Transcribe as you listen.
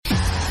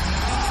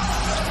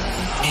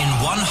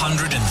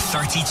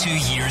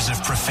132 years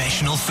of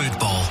professional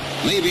football.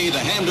 Maybe the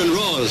Hampden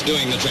Roar's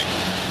doing the trick.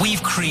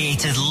 We've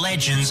created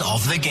legends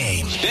of the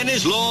game.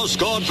 Dennis Law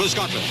scored for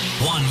Scotland.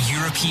 Won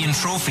European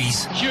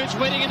trophies. Huge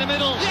winning in the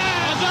middle.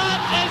 Yeah!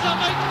 That is a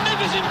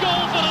magnificent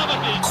goal for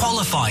Aberdeen.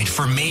 Qualified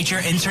for major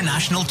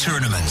international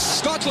tournaments.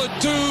 Scotland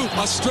 2,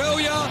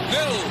 Australia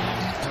 0.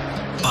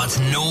 But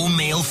no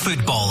male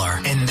footballer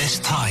in this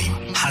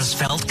time has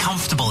felt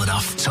comfortable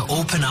enough to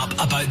open up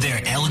about their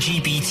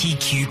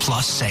LGBTQ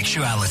plus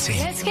sexuality.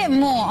 Let's get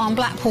more on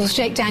Blackpool's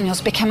Jake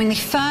Daniels becoming the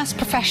first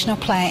professional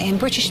player in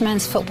British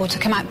men's football to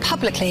come out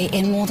publicly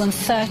in more than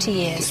 30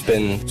 years. It's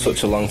been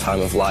such a long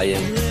time of lying.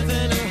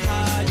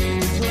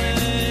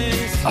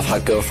 I've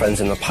had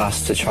girlfriends in the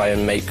past to try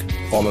and make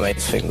all my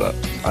mates think that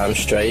I'm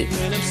straight.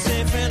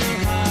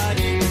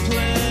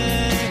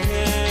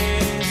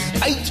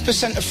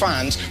 8% of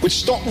fans would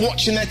stop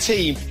watching their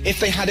team if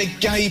they had a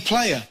gay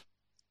player.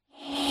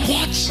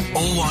 What?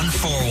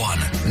 0141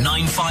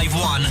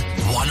 951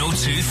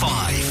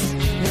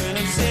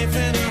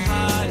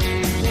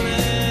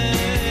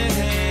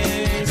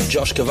 1025.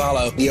 Josh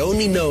Cavallo, the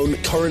only known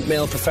current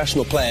male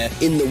professional player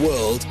in the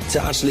world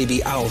to actually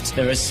be out.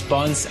 The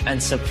response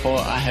and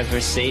support I have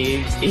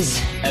received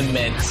is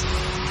immense.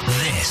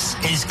 This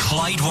is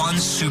Clyde One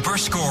Super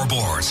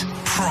Scoreboard.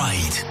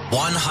 Pride.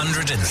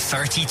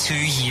 132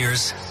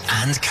 years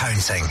and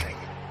counting.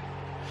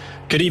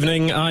 Good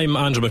evening, I'm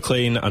Andrew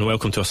McLean and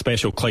welcome to a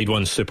special Clyde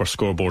One Super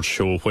Scoreboard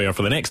show where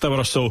for the next hour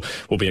or so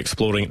we'll be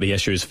exploring the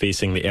issues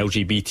facing the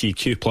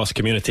LGBTQ plus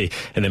community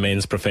in the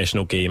men's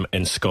professional game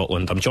in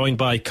Scotland. I'm joined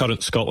by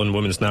current Scotland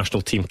Women's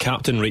National Team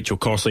captain Rachel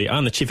Corsley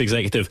and the Chief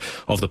Executive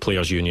of the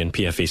Players Union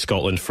PFA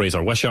Scotland,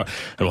 Fraser Wishart,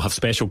 and we'll have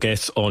special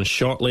guests on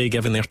shortly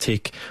giving their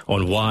take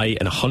on why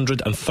in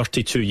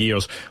 132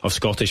 years of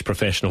Scottish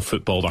professional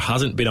football there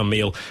hasn't been a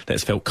male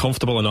that's felt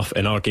comfortable enough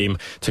in our game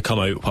to come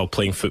out while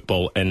playing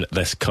football in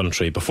this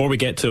country. Before we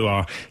get to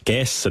our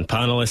guests and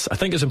panellists, I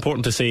think it's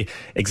important to say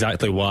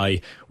exactly why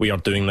we are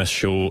doing this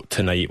show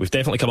tonight. We've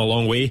definitely come a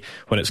long way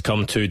when it's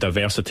come to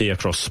diversity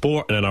across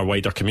sport and in our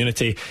wider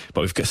community,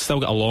 but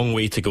still got a long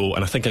way to go,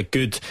 and I think a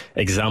good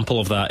example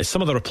of that is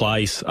some of the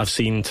replies I've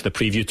seen to the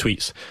preview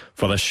tweets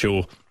for this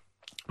show.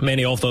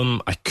 Many of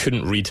them I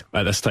couldn't read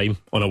at this time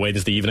on a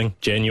Wednesday evening,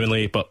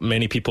 genuinely, but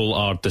many people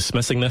are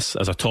dismissing this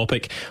as a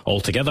topic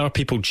altogether.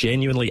 People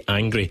genuinely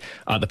angry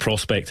at the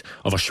prospect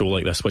of a show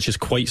like this, which is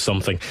quite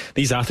something.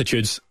 These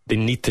attitudes, they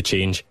need to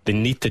change. They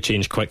need to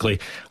change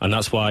quickly, and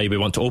that's why we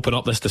want to open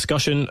up this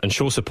discussion and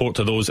show support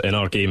to those in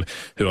our game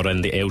who are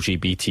in the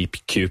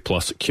LGBTQ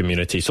plus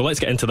community. So let's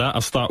get into that.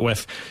 I'll start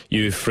with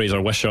you,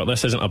 Fraser Wishart.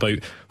 This isn't about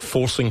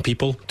forcing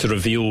people to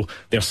reveal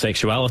their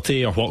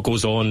sexuality or what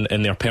goes on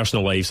in their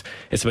personal lives.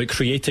 It's about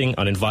creating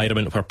an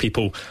environment where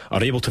people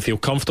are able to feel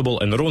comfortable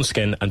in their own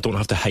skin and don't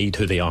have to hide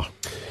who they are.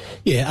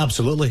 Yeah,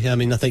 absolutely. I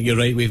mean, I think you're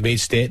right. We've made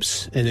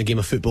steps in the game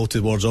of football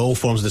towards all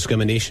forms of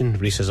discrimination,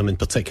 racism in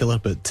particular,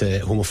 but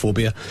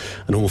homophobia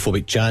and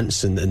homophobic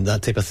chants and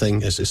that type of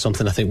thing is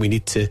something I think we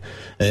need to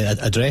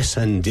address.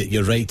 And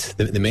you're right,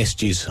 the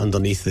messages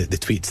underneath the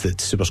tweets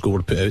that Super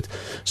Scoreboard put out,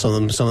 some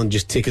of them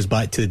just take us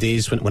back to the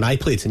days when I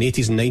played in the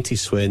 80s and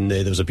 90s when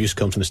there was abuse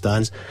coming from the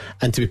stands.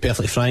 And to be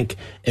perfectly frank,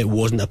 it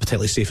wasn't a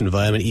particularly safe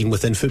environment, even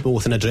within football,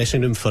 within a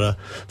dressing room for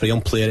a young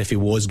player if he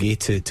was gay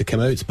to come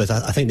out. But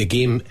I think the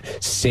game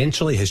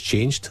has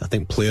changed. I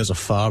think players are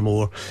far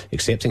more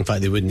accepting. In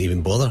fact, they wouldn't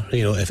even bother,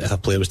 if a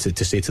player was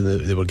to say to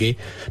them they were gay.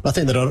 But I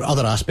think there are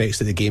other aspects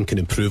that the game can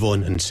improve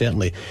on, and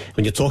certainly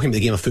when you're talking about the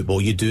game of football,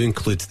 you do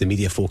include the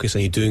media focus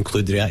and you do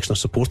include the reaction of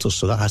supporters,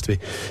 so that has to be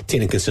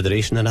taken in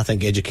consideration, and I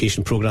think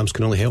education programmes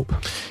can only help.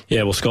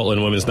 Yeah, well,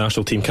 Scotland Women's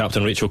National Team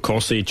captain Rachel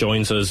Corsley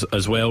joins us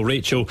as well.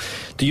 Rachel,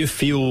 do you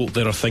feel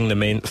there are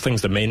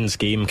things the men's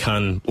game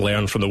can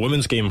learn from the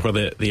women's game where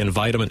the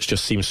environments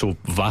just seem so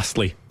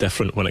vastly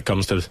different when it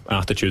comes to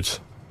attitudes?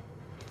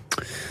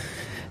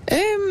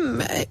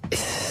 I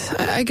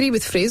agree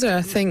with Fraser.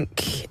 I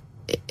think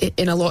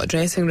in a lot of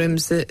dressing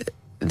rooms the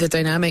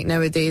dynamic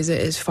nowadays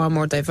is far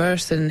more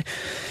diverse, and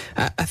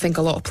I think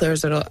a lot of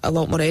players are a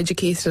lot more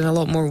educated and a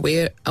lot more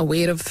aware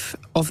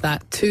of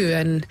that too.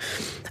 And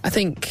I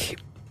think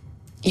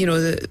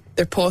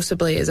there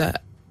possibly is a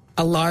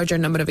larger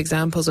number of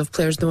examples of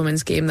players in the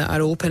women's game that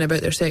are open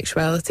about their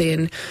sexuality,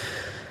 and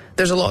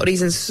there's a lot of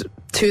reasons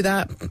to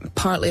that.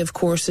 Partly, of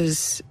course,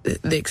 is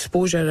the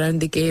exposure around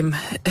the game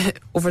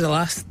over the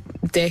last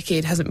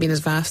decade hasn't been as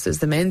vast as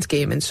the men's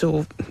game, and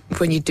so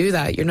when you do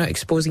that, you're not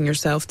exposing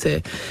yourself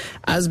to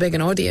as big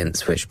an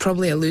audience, which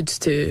probably alludes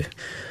to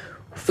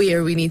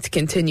where we need to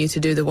continue to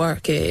do the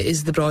work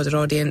is the broader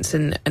audience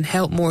and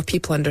help more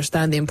people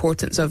understand the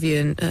importance of you.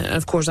 And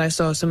of course, I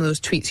saw some of those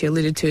tweets you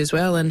alluded to as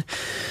well, and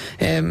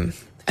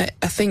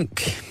I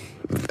think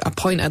a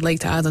point I'd like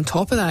to add on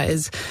top of that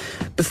is,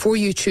 before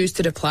you choose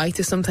to reply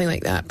to something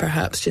like that,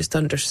 perhaps just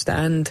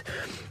understand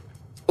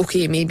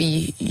okay,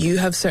 maybe you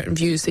have certain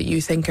views that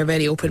you think are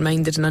very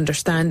open-minded and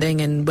understanding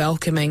and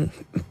welcoming,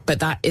 but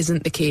that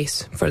isn't the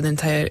case for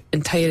the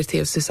entirety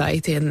of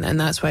society, and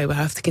that's why we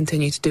have to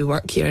continue to do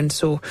work here. And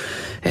so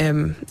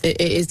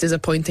it is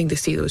disappointing to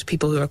see those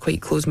people who are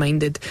quite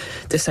close-minded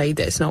decide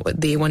that it's not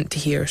what they want to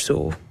hear,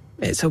 so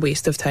it's a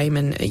waste of time.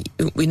 And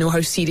we know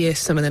how serious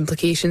some of the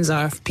implications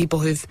are for people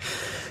who've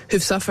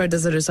suffered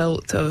as a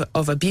result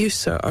of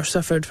abuse or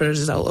suffered for a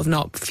result of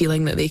not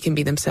feeling that they can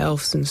be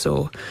themselves. And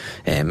so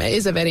it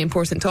is a very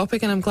important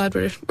topic, and I'm glad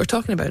we're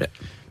talking about it.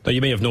 Now, you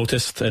may have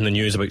noticed in the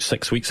news about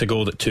 6 weeks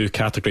ago that 2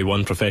 Category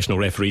 1 professional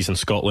referees in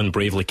Scotland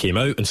bravely came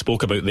out and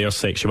spoke about their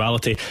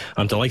sexuality.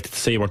 I'm delighted to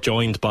say we're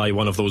joined by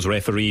one of those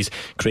referees,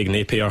 Craig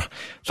Napier.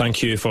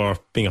 Thank you for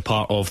being a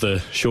part of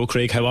the show,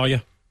 Craig. How are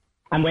you?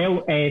 I'm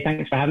well,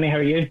 thanks for having me. How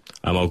are you?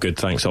 I'm all good,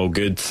 thanks, all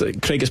good.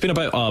 Craig, it's been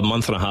about a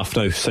month and a half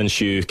now since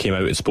you came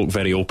out and spoke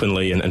very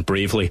openly and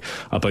bravely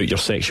about your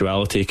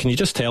sexuality. Can you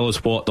just tell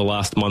us what the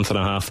last month and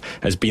a half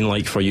has been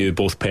like for you,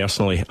 both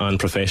personally and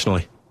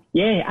professionally?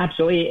 Yeah,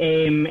 absolutely.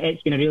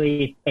 It's been a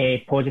really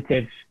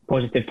positive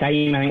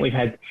time. I think we've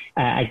had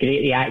a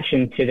great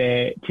reaction to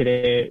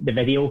the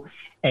video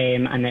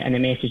and the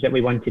message that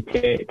we wanted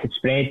to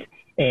spread.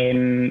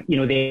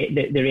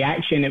 The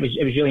reaction, it was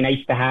really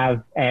nice to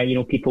have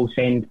people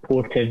send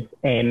supportive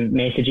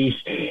messages,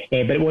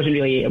 but it wasn't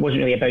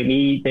really about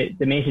me.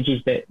 The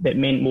messages that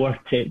meant more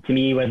to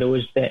me were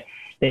those that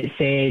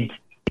said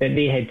that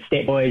they had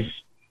stepboys,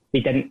 they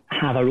didn't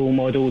have a role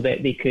model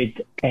that they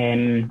could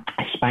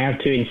aspire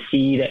to and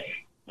see that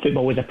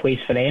football was a place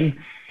for them,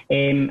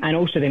 and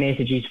also the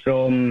messages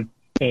from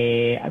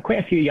quite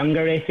a few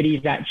younger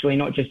referees, actually,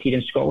 not just here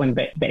in Scotland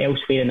but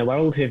elsewhere in the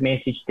world, who have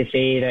messaged to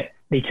say that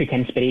they took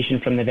inspiration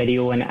from the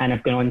video and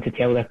have gone on to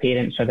tell their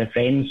parents or their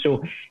friends.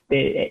 So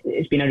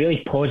it's been a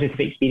really positive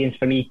experience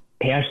for me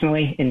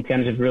personally in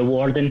terms of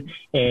rewarding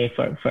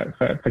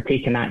for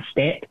taking that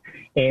step.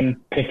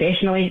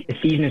 Professionally, the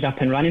season is up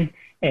and running.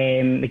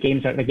 The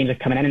games are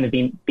coming in and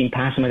they've been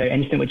passing without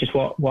incident, which is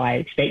what I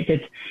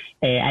expected.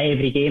 At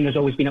every game, there's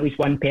always been at least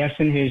one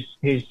person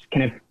who's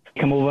kind of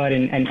come over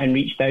and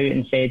reached out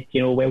and said,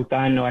 well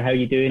done, or how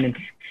you doing,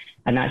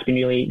 and that's been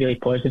really, really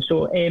positive.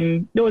 So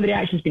the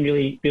reaction's been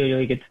really, really,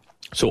 really good.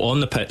 So on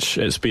the pitch,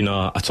 it's been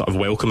a sort of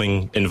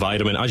welcoming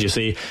environment. As you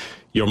say,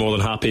 you're more than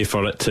happy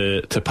for it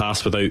to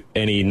pass without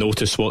any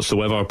notice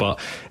whatsoever, but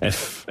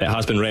if it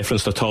has been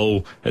referenced at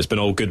all, it's been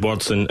all good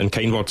words and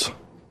kind words.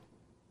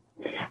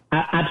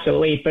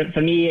 Absolutely.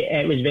 For me,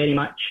 it was very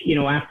much,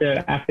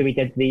 after we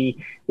did the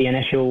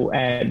initial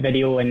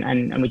video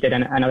and we did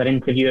another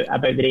interview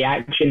about the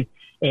reaction,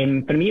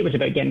 for me it was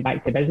about getting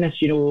back to business.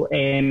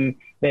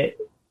 That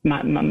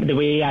the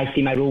way I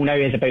see my role now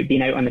is about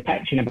being out on the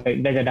pitch and about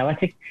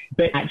visibility,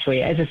 but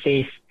actually it is a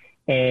safe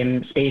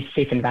space,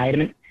 safe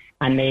environment,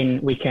 and then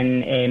we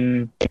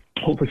can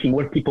hopefully see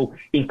more people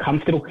being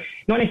comfortable,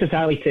 not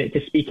necessarily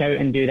to speak out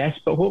and do this,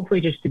 but hopefully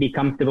just to be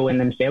comfortable in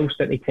themselves,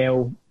 that they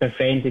tell their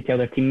friends, they tell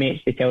their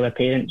teammates, they tell their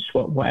parents,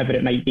 whatever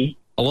it might be.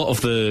 A lot of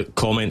the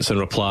comments and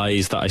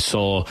replies that I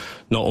saw,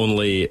 not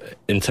only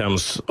in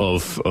terms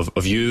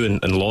of you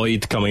and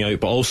Lloyd coming out,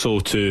 but also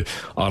to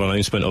our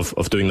announcement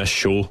of doing this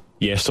show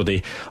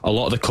yesterday, a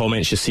lot of the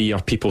comments you see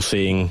are people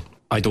saying,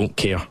 I don't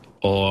care,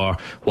 or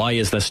why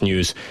is this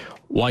news?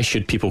 Why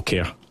should people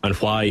care? And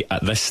why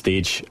at this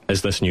stage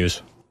is this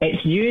news?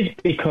 It's news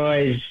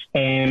because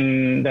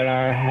there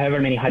are however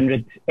many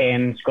hundred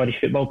Scottish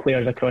football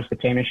players across the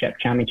Premiership,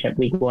 Championship,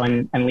 League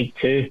One and League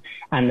Two,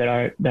 and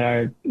there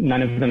are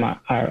none of them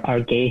are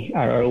gay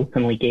or are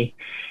openly gay.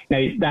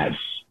 Now that's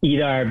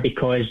either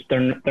because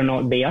they're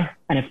not there,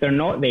 and if they're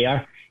not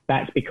there,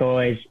 that's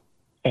because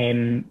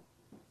they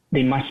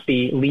must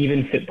be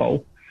leaving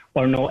football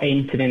or not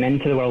entering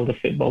into the world of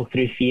football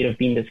through fear of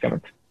being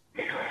discovered.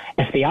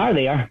 If they are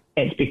there,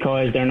 it's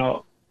because they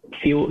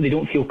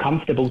don't feel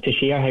comfortable to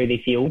share how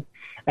they feel,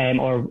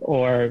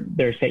 or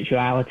their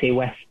sexuality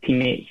with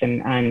teammates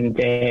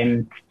and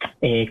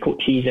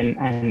coaches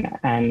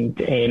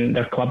and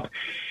their club.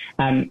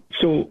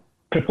 So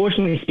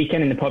proportionally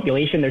speaking, in the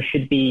population, there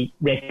should be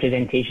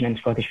representation in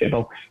Scottish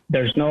football.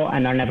 There's not,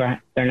 and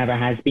there never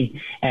has been.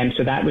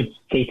 So that would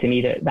say to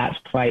me that's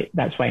why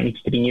it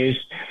needs to be news.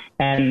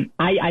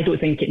 I don't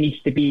think it needs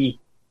to be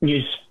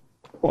news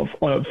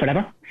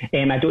forever.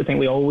 I don't think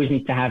we always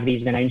need to have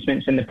these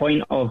announcements, and the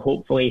point of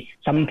hopefully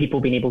some people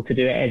being able to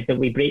do it is that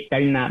we break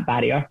down that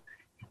barrier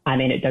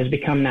and then it does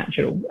become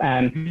natural.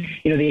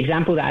 The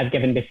example that I've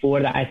given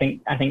before that I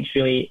think is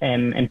really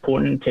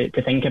important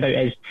to think about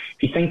is,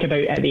 if you think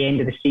about at the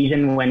end of the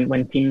season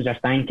when teams are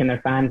thanking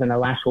their fans in their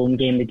last home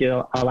game, they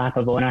do a lap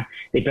of honour,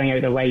 they bring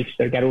out their wives,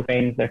 their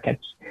girlfriends, their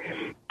kids.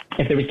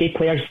 If there was gay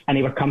players and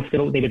they were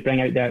comfortable, they would bring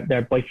out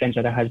their boyfriends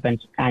or their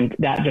husbands, and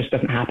that just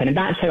doesn't happen. And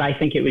that's how I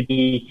think it would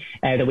be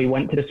that we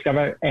want to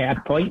discover a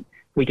point.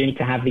 We do need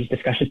to have these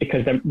discussions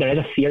because there is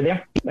a fear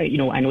there. I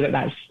know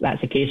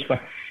that's the case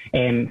for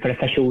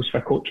officials,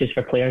 for coaches,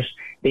 for players.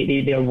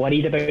 They're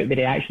worried about the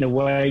reaction, they're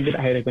worried about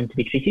how they're going to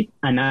be treated,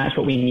 and that's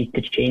what we need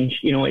to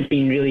change. It's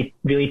been really,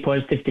 really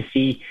positive to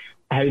see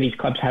these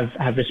clubs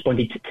have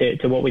responded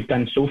to what we've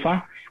done so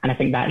far, and I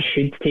think that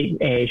should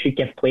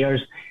give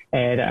players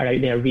that are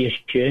out there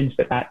reassurance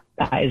that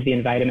is the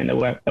environment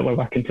that we're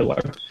working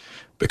towards.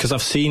 Because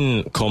I've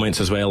seen comments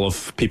as well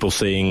of people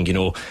saying,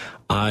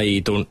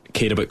 I don't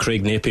care about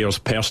Craig Napier's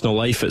personal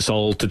life, it's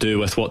all to do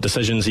with what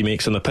decisions he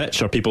makes on the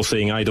pitch, or people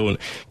saying I don't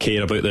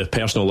care about the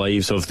personal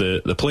lives of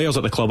the players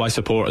at the club I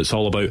support, it's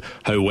all about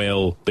how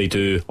well they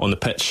do on the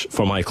pitch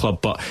for my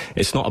club. But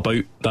it's not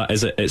about that,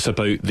 is it? It's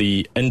about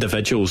the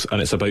individuals,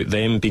 and it's about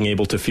them being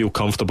able to feel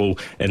comfortable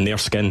in their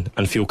skin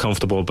and feel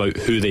comfortable about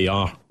who they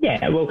are.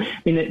 Yeah, well,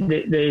 I mean,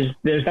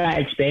 there's that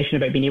expression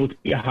about being able to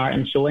put your heart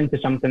and soul into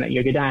something that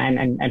you're good at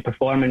and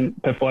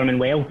performing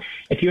well.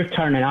 If you're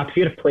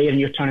a player and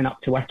you're turning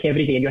up to work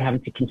every day and you're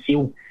having to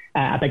conceal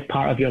a big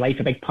part of your life,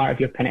 a big part of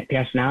your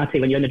personality,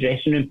 when you're in the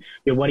dressing room,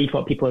 you're worried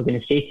what people are going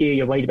to say to you,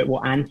 you're worried about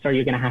what answer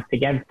you're going to have to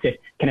give to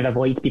kind of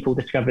avoid people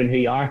discovering who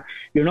you are.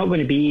 You're not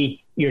going to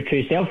be your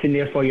true self, and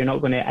therefore you're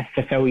not going to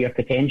fulfil your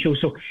potential.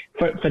 So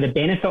for the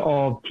benefit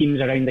of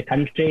teams around the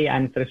country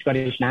and for the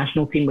Scottish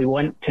national team, we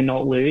want to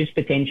not lose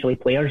potentially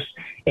players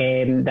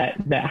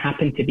that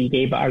happen to be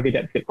gay but are good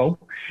at football.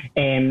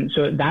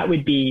 So that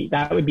would be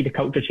the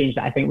culture change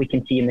that I think we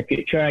can see in the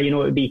future. It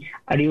would be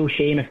a real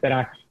shame if there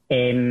are,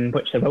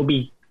 which there will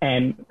be,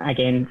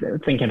 again,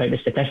 thinking about the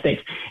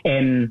statistics,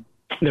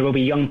 there will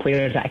be young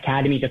players at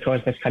academies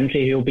across this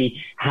country who will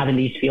be having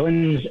these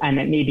feelings, and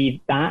it may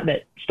be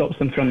that stops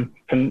them from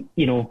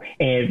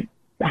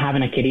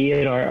having a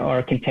career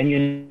or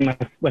continuing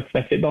with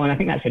football. And I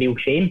think that's a real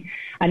shame.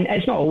 And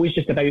it's not always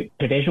just about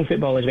professional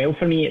football as well.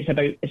 For me, it's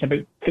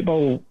about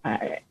football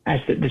as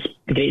the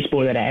great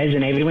sport that it is,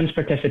 and everyone's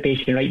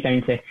participation right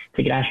down to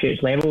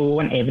grassroots level. We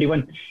want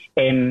everyone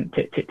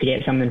to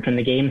get something from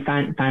the game,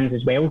 fans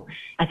as well.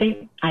 I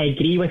think I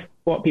agree with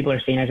what people are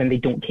saying, as in they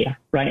don't care,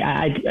 right?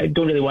 I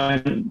don't really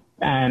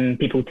want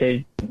people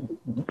to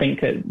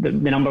think that the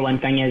number one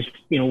thing is,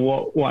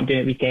 what I'm doing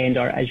at weekend,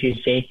 or as you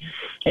say,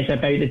 it's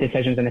about the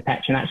decisions on the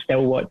pitch, and that's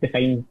still what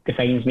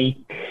defines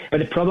me. But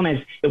the problem is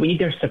that we need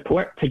their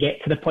support to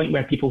get to the point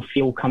where people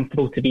feel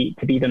comfortable to be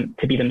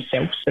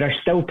themselves. There are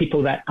still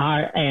people that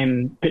are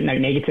putting out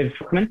negative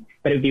comments,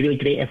 but it would be really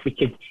great if we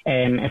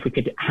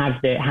could have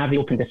the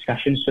open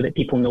discussions so that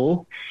people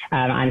know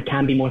and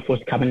can be more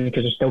forthcoming,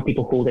 because there's still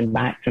people holding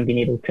back from being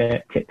able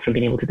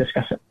to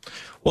discuss it.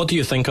 What do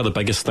you think are the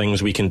biggest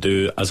things we can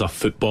do as a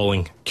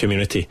footballing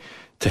community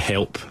to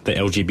help the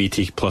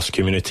LGBT plus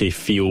community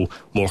feel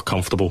more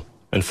comfortable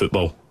in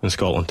football in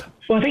Scotland?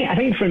 Well, I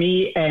think for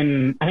me,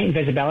 I think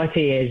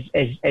visibility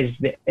is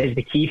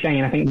the key thing,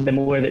 and I think the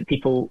more that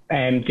people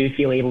do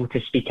feel able to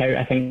speak out,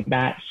 I think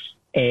that's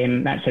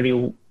a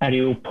real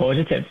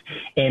positive,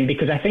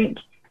 because I think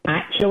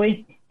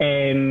actually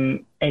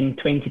in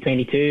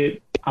 2022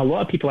 a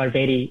lot of people are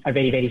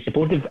very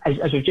supportive.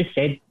 As we've just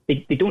said,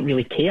 they don't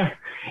really care,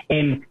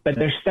 but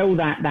there's still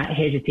that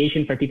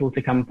hesitation for people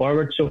to come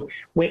forward. So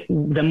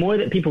the more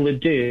that people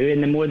do,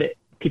 and the more that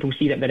people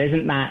see that there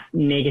isn't that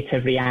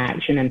negative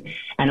reaction, and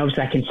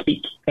obviously I can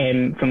speak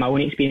from my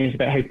own experience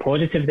about how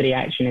positive the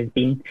reaction has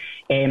been,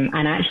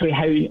 and actually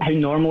how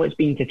normal it's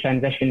been to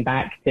transition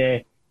back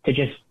to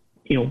just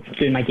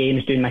doing my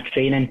games, doing my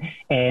training,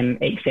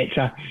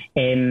 etc.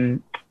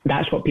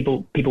 That's what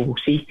people will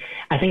see.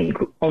 I think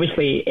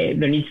obviously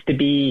there needs to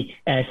be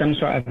some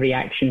sort of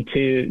reaction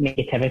to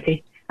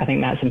negativity. I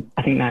think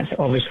that's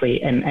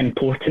obviously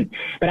important.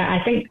 But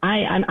I think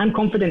I'm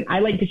confident. I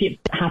like to see it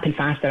happen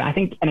faster. I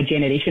think in a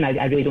generation,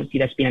 I really don't see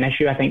this being an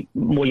issue. I think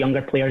more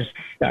younger players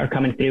that are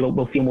coming through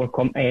will feel more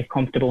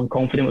comfortable and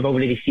confident. We've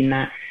already seen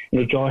that.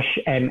 Josh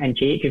and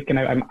Jake, who've come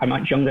out, are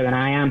much younger than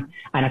I am,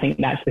 and I think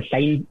that's the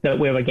sign that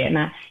where we're getting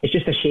at. It's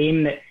just a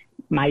shame that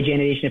my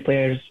generation of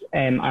players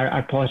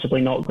are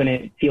possibly not going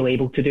to feel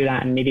able to do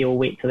that, and maybe will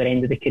wait till the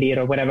end of the career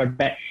or whatever.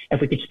 But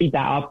if we could speed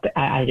that up,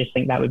 I just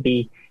think that would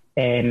be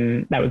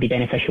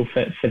beneficial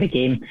for the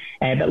game.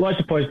 But lots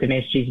of positive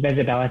messages,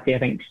 visibility, I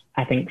think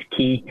is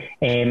key,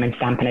 and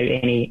stamping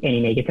out any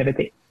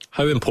negativity.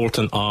 How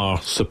important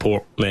are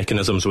support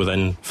mechanisms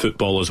within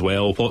football as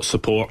well? What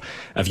support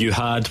have you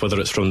had, whether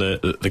it's from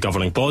the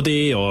governing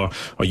body or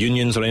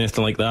unions or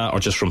anything like that, or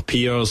just from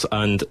peers?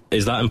 And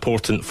is that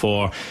important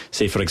for,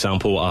 say, for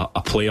example,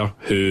 a player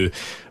who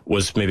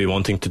was maybe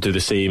wanting to do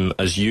the same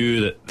as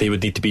you, that they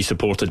would need to be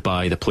supported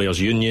by the players'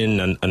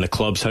 union and the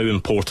clubs? How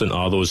important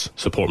are those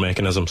support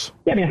mechanisms?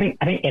 Yeah, I mean,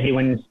 I think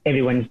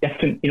everyone's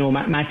different.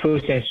 My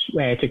process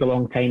took a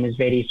long time. Is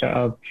very sort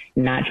of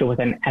natural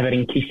within ever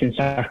increasing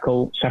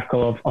circle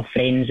of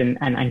friends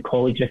and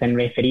colleagues within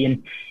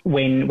refereeing.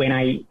 When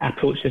I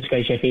approached the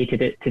Scottish FA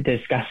to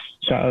discuss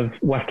sort of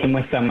working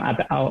with them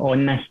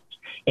on this,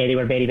 they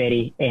were very,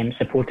 very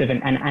supportive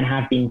and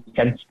have been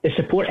since. The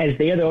support is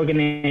there. The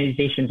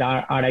organisations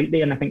are out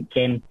there, and I think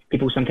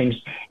people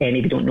sometimes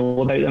maybe don't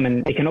know about them,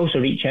 and they can also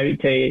reach out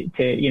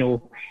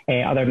to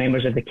other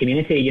members of the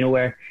community.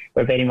 We're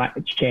very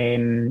much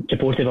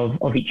supportive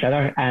of each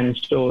other, and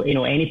so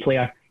any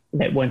player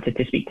that wanted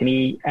to speak to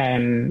me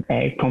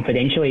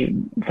confidentially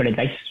for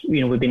advice,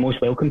 would be most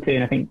welcome to.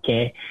 And I think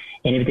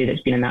anybody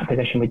that's been in that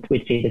position would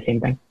say the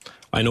same thing.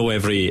 I know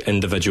every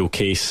individual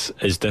case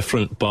is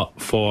different, but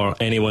for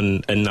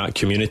anyone in that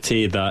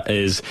community that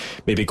is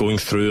maybe going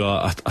through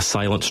a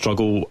silent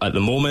struggle at the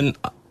moment,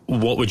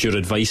 what would your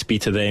advice be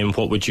to them?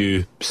 What would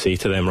you say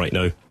to them right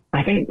now?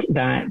 I think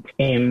that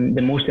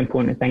the most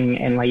important thing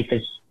in life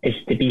is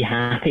to be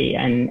happy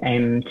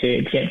and to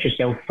accept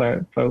yourself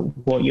for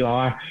what you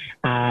are,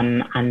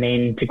 and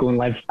then to go and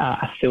live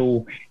a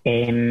full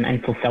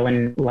and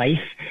fulfilling life.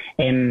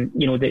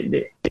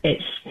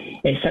 It's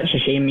such a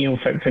shame,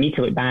 for me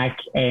to look back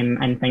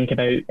and think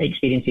about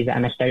experiences that I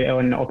missed out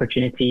on,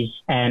 opportunities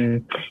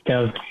to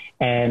have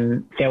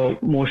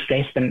felt more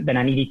stressed than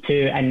I needed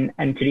to,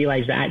 and to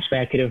realise that actually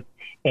I could have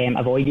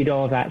avoided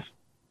all of that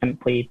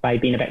simply by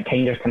being a bit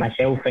kinder to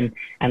myself and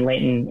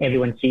letting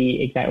everyone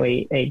see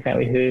exactly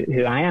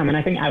who I am. And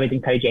I think I would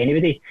encourage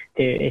anybody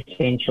to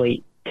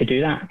essentially to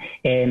do that,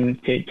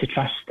 to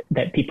trust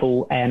that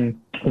people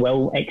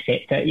will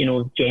accept it.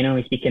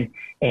 Generally speaking,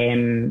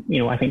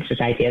 I think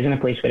society is in a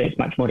place where it's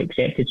much more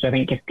accepted. So I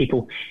think if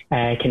people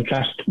can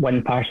trust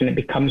one person, it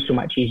becomes so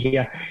much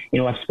easier.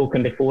 I've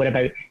spoken before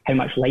about how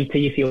much lighter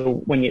you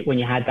feel when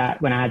I had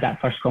that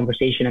first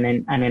conversation,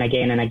 and then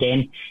again and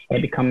again,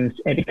 it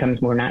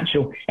becomes more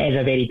natural. It is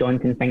a very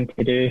daunting thing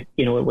to do.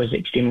 It was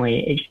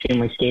extremely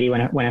scary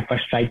when I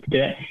first tried to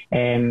do it.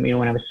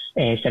 When I was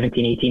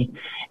 17,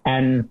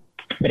 18.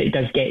 But it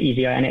does get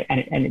easier, and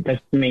it does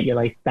make your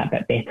life that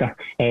bit better.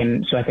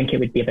 So I think it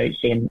would be about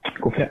saying,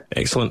 go for it.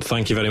 Excellent.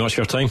 Thank you very much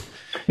for your time.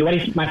 No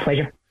worries. My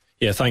pleasure.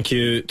 Yeah, thank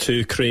you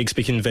to Craig,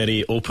 speaking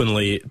very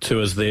openly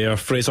to us there.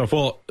 Fraser,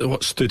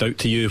 what stood out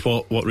to you?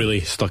 What really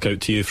stuck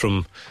out to you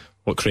from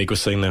what Craig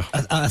was saying there?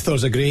 I thought it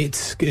was a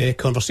great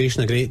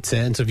conversation, a great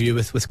interview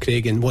with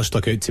Craig, and what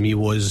stuck out to me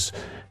was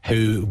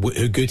how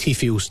good he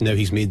feels now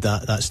he's made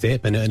that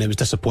step, and it was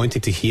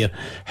disappointing to hear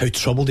how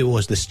troubled he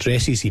was, the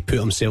stresses he put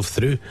himself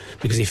through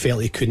because he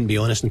felt he couldn't be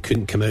honest and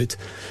couldn't come out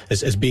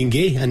as being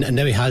gay, and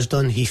now he has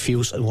done. He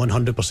feels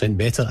 100%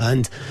 better,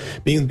 and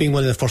being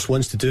one of the first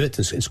ones to do it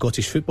in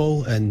Scottish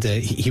football, and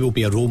he will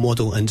be a role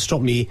model. And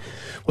struck me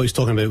what he was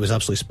talking about was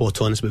absolutely spot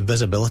on. It's about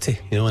visibility,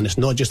 and it's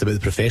not just about the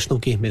professional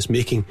game, it's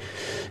making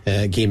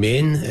gay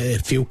men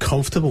feel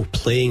comfortable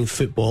playing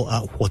football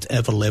at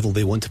whatever level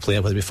they want to play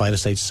at, whether it be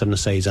 5-a-side,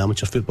 7-a-side,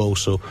 amateur football.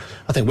 So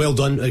I think well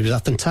done. It was a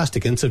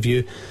fantastic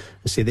interview.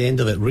 I say the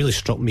end of it really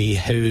struck me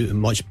how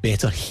much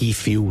better he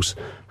feels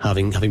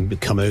having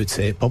come out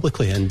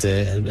publicly, and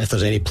if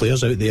there's any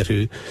players out there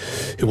who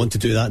want to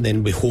do that,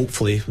 then we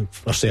hopefully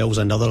ourselves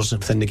and others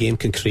within the game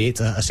can create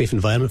a safe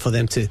environment for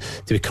them to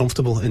be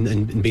comfortable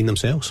in being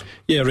themselves.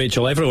 Yeah,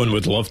 Rachel, everyone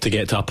would love to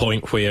get to a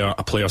point where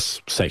a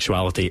player's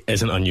sexuality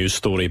isn't a news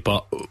story,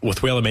 but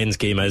with where the men's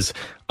game is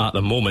at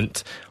the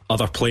moment,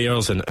 other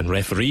players and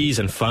referees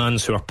and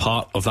fans who are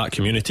part of that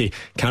community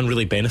can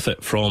really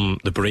benefit from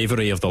the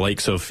bravery of the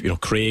likes of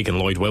Craig and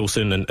Lloyd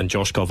Wilson and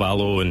Josh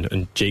Carvalho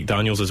and Jake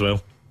Daniels as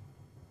well.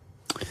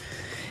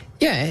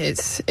 Yeah,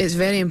 it's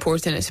very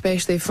important,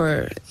 especially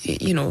for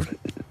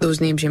those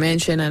names you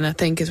mentioned, and I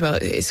think as well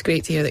it's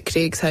great to hear that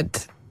Craig's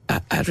had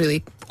a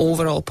really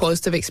overall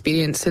positive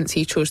experience since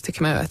he chose to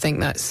come out. I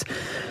think that's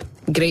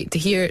great to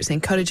hear. It's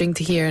encouraging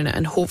to hear,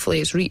 and hopefully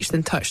it's reached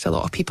and touched a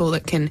lot of people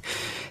that can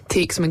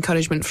take some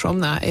encouragement from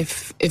that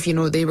if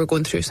they were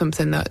going through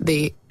something that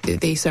they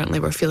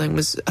certainly were feeling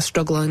was a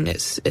struggle, and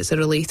it's a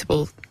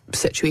relatable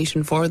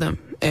situation for them.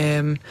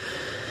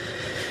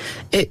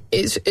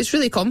 It's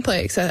really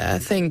complex. I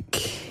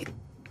think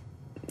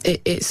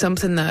it's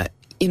something that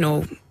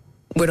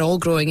we're all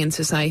growing in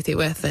society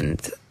with,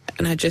 and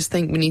I just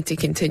think we need to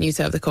continue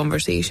to have the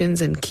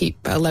conversations and keep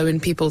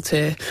allowing people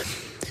to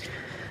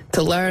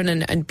learn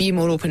and be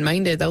more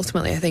open-minded.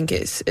 Ultimately, I think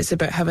it's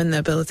about having the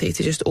ability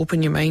to just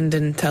open your mind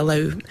and to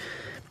allow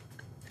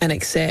and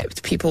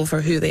accept people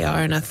for who they are.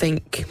 And I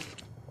think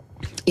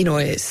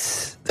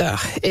it's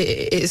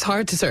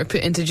hard to sort of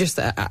put into just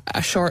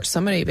a short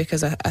summary,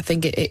 because I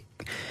think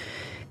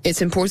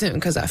it's important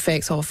because it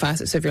affects all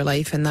facets of your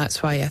life, and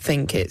that's why I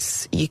think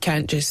you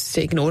can't just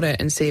ignore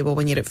it and say, well,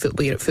 when you're at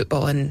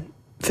football, and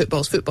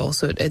football's football,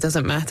 so it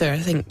doesn't matter. I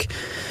think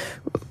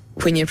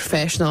when you're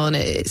professional and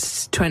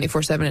it's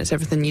 24/7, it's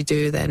everything you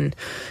do, then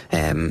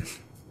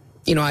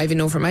I even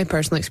know from my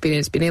personal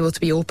experience, being able to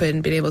be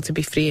open, being able to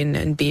be free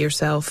and be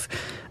yourself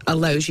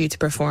allows you to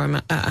perform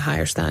at a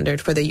higher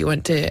standard. Whether you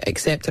want to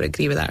accept or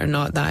agree with that or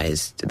not, that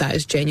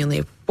is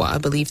genuinely what I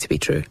believe to be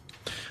true.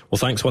 Well,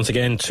 thanks once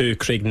again to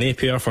Craig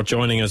Napier for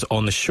joining us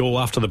on the show.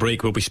 After the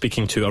break, we'll be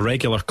speaking to a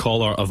regular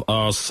caller of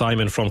ours,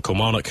 Simon from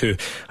Kilmarnock, who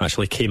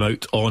actually came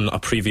out on a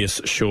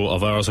previous show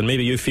of ours. And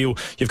maybe you feel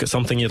you've got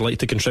something you'd like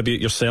to contribute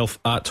yourself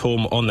at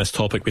home on this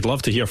topic. We'd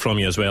love to hear from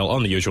you as well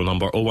on the usual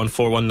number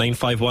 0141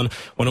 951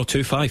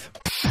 1025.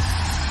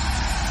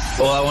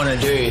 All I want to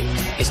do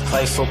is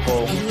play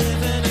football.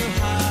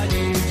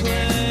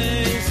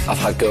 I've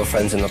had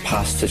girlfriends in the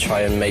past to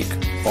try and make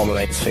all my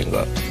mates think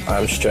that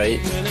I'm straight.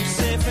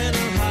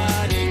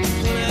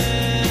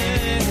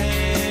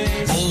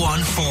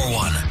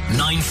 0141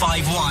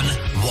 951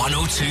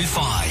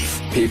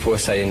 1025. People were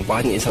saying,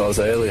 why didn't you tell us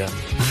earlier?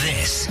 This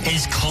This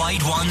is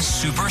Clyde One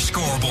Super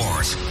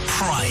Scoreboard.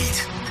 Pride.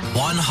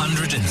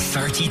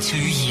 132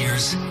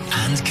 years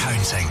and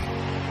counting.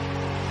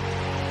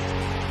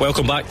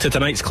 Welcome back to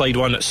tonight's Clyde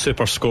One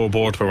Super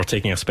Scoreboard, where we're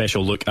taking a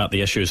special look at the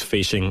issues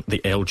facing the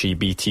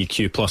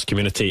LGBTQ plus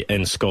community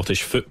in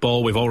Scottish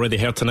football. We've already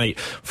heard tonight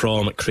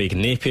from Craig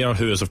Napier,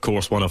 who is of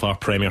course one of our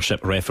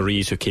Premiership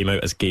referees who came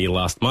out as gay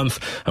last month.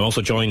 I'm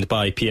also joined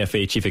by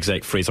PFA Chief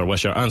Exec Fraser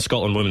Wisher and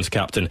Scotland Women's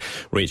Captain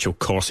Rachel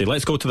Corsie.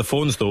 Let's go to the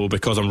phones though,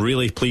 because I'm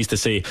really pleased to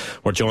say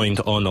we're joined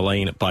on the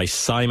line by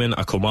Simon,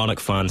 a Kilmarnock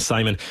fan.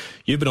 Simon,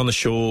 you've been on the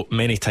show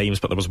many times,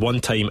 but there was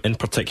one time in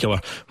particular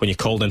when you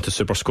called into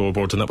Super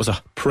Scoreboard, and that was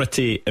a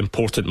pretty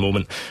important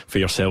moment for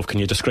yourself. Can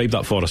you describe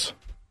that for us?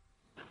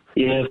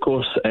 Yeah, of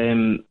course.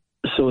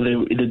 So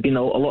there'd been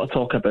a lot of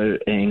talk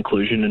about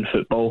inclusion in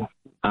football,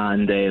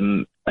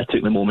 and I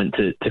took the moment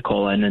to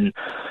call in, and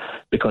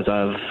because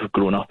I've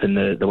grown up in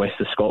the west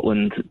of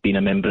Scotland, being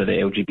a member of the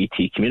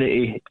LGBT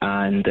community,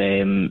 and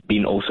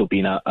being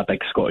a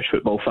big Scottish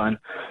football fan.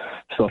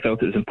 So I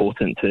felt it was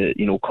important to,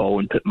 call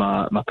and put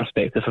my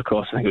perspective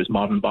across. I think it was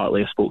Marvin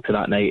Bartley I spoke to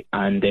that night,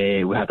 and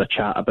we had a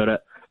chat about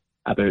it,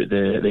 about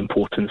the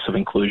importance of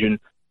inclusion,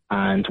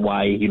 and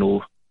why,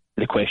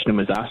 the question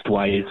was asked,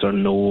 why is there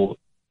no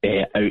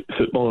out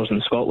footballers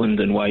in Scotland,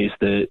 and why is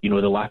there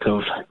a lack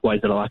of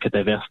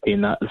diversity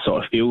in that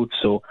sort of field?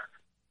 So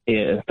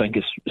yeah, I think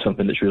it's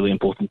something that's really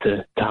important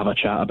to have a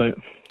chat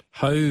about.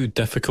 How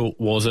difficult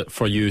was it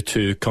for you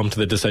to come to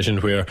the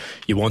decision where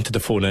you wanted to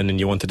phone in and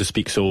you wanted to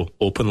speak so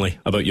openly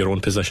about your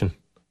own position?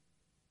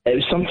 It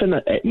was something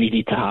that it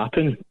needed to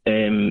happen.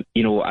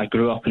 I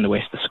grew up in the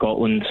west of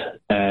Scotland.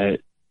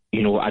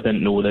 I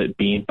didn't know that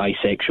being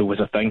bisexual was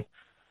a thing.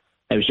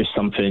 It was just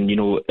something,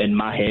 in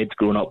my head,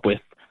 growing up with,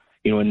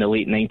 in the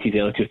late 90s,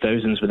 early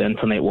 2000s, where the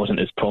internet wasn't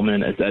as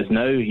prominent as it is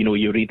now. You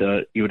were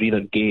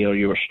either gay or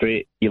you were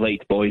straight. You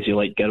liked boys, you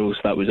liked girls.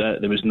 That was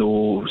it. There was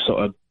no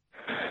sort of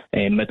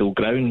middle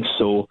ground.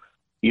 So,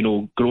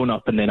 growing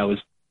up, and then I was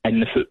in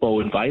the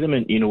football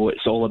environment.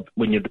 It's all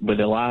when you're with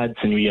the lads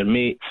and with your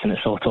mates, and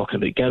it's all talking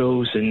about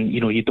girls, and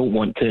you don't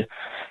want to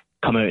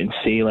come out and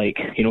say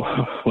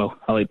well,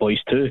 I like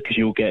boys too, because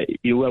you'll get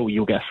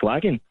a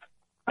slagging.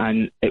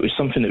 And it was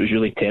something that was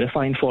really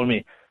terrifying for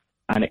me,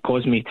 and it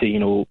caused me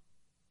to,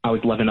 I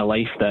was living a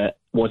life that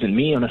wasn't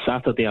me. On a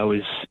Saturday, I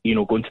was,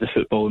 going to the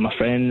football with my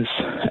friends,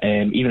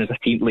 even as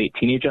a late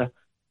teenager,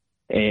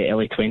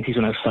 early 20s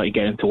when I started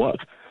getting to work.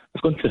 I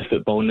was going to the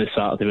football on the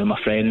Saturday with my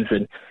friends,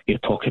 and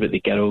talking about the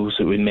girls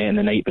that we met in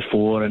the night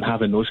before and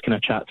having those kind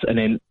of chats. And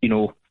then,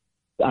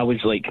 I was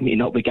like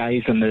meeting up with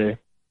guys on the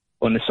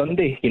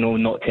Sunday,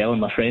 not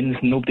telling my friends.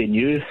 Nobody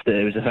knew that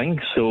it was a thing.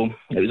 So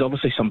it was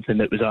obviously something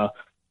that was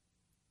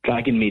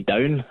dragging me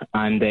down.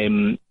 And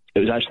it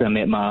was actually, I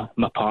met my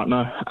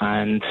partner,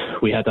 and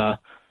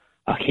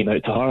I came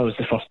out to her. I was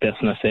the first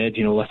person I said,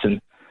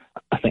 listen,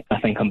 I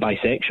think I'm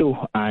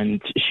bisexual.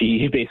 And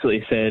she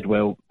basically said,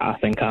 well, I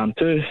think I am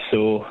too.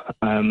 So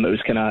it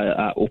was kind of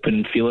an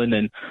open feeling.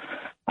 And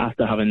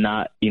after having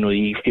that,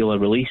 you feel a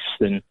release,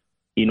 and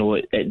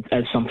it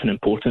is something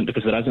important,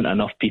 because there isn't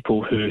enough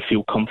people who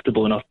feel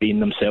comfortable enough being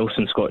themselves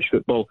in Scottish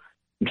football,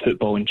 and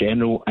football in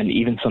general, and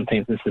even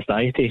sometimes in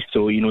society.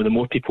 So, the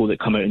more people that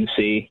come out and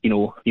say,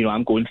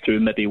 I'm going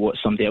through maybe what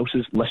somebody else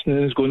is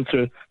listening is going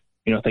through,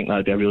 I think that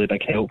would be a really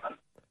big help.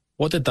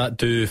 What did that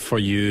do for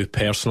you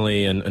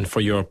personally and for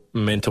your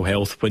mental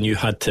health when you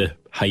had to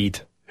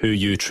hide who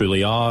you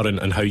truly are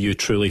and how you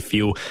truly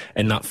feel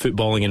in that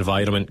footballing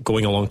environment,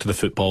 going along to the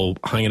football,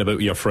 hanging about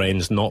with your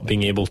friends, not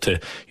being able to,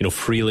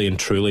 freely and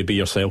truly be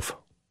yourself?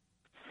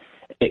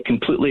 It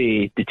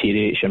completely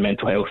deteriorates your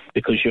mental health,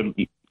 because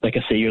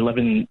you're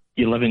living,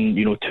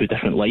 two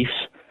different lives.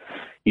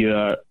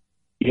 You're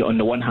on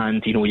the one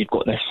hand, you've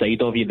got this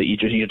side of you that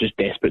you're just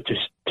desperate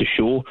to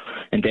show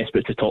and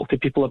desperate to talk to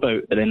people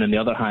about. And then on the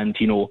other hand,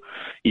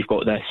 you've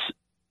got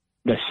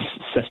this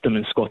system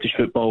in Scottish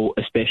football,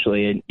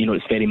 especially, and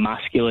it's very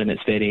masculine,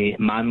 it's very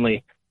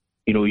manly.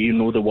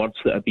 The words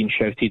that have been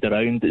shouted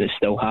around, and it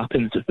still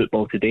happens at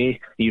football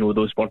today.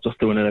 Those words are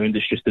thrown around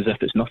as just as if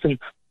it's nothing.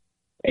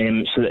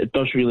 So it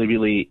does really,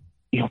 really,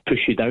 push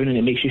you down, and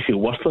it makes you feel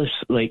worthless.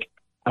 Like,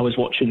 I was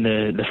watching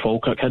the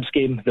Falkirk Hibs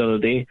game the other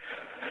day,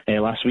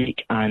 last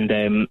week, and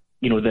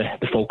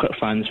the Falkirk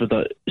fans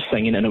were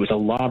singing, and it was a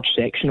large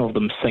section of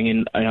them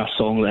singing a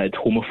song that had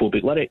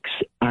homophobic lyrics.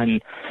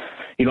 And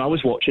I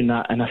was watching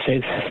that, and I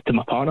said to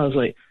my partner, I was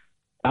like,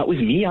 that was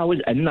me. I was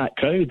in that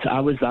crowd. I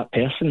was that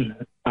person.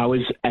 I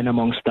was in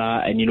amongst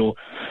that, and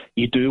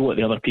you do what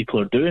the other people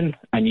are doing,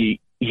 and you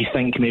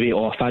think maybe,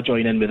 if I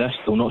join in with this,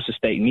 they'll not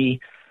suspect me.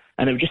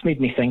 And it just made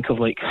me think of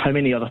how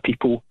many other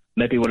people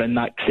maybe were in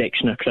that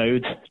section of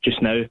crowd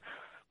just now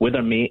with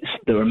their mates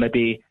that were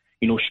maybe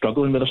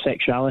struggling with their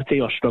sexuality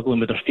or struggling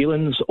with their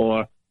feelings,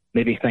 or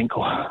maybe think,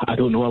 I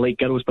don't know, I like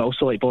girls but I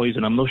also like boys,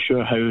 and I'm not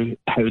sure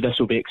how this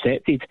will be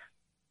accepted.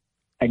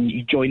 And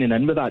you joining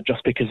in with that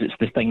just because it's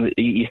the thing that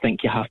you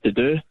think you have to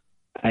do.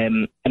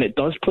 And it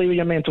does play with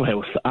your mental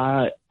health.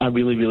 I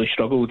really, really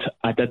struggled.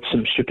 I did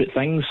some stupid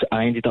things.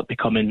 I ended up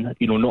becoming,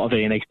 not a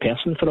very nice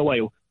person for a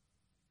while.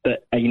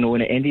 But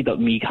and it ended up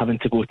me having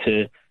to go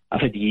to.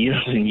 I've had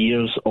years and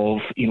years of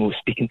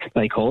speaking to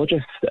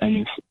psychologists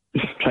and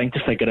trying to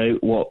figure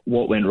out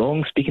what went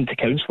wrong, speaking to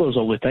counsellors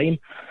all the time,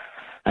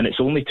 and it's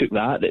only took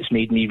that's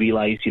made me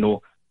realise you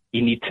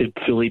need to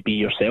fully be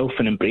yourself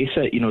and embrace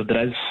it.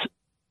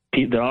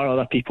 There are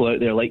other people out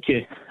there like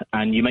you,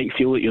 and you might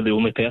feel that you're the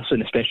only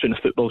person, especially in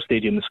a football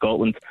stadium in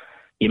Scotland.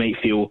 You might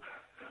feel,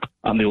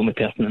 I'm the only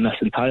person in this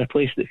entire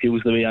place that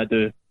feels the way I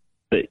do,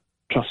 but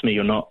trust me,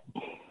 you're not.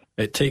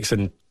 It takes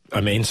an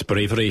immense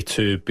bravery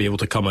to be able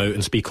to come out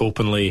and speak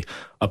openly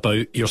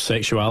about your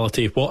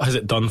sexuality. What has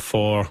it done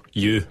for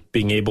you,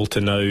 being able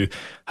to now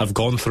have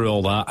gone through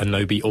all that and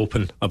now be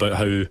open about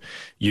how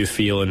you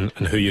feel and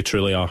who you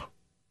truly are?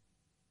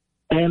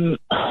 I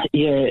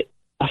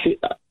feel,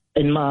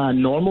 in my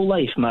normal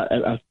life,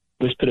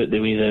 let's put it the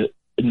way, the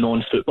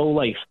non-football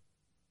life,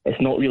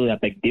 it's not really a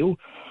big deal.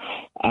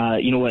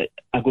 I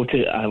go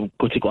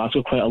to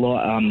Glasgow quite a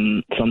lot.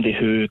 I'm somebody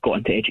who got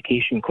into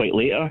education quite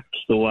later,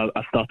 so I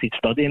started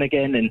studying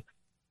again. And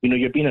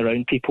you're being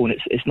around people, and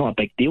it's not a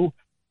big deal.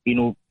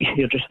 You're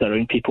just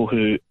around people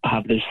who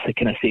have this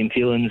kind of same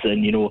feelings,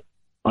 and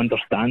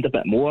understand a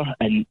bit more.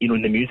 And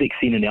in the music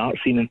scene and the art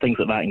scene and things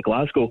like that in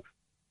Glasgow,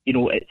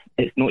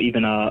 it's not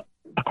even a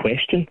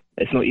question.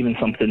 It's not even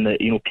something that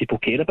people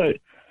care about.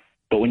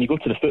 But when you go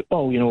to the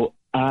football,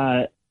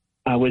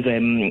 I was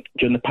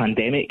during the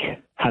pandemic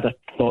had a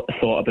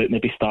thought about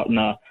maybe starting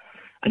an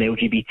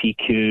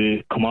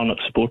LGBTQ Kilmarnock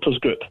supporters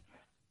group,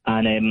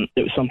 and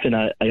it was something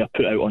I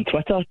put out on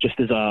Twitter just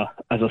as a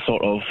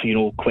sort of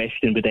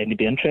question, would anybody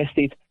be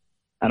interested?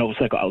 And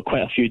obviously I got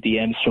quite a few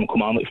DMs from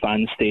Kilmarnock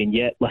fans saying,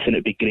 yeah, listen,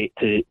 it'd be great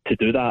to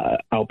do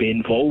that, I'll be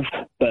involved.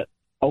 But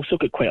also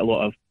got quite a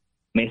lot of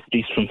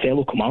messages from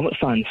fellow Kilmarnock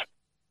fans.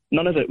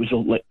 None of it was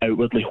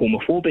outwardly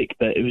homophobic,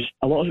 but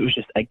a lot of it was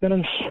just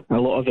ignorance. A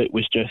lot of it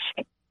was just,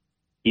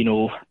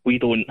 we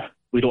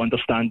don't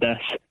understand this,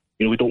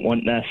 we don't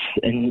want this.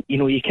 And,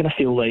 you kind of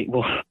feel like,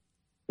 well,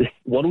 the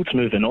world's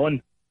moving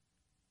on,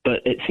 but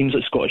it seems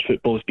like Scottish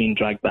football is being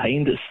dragged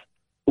behind.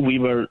 We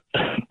were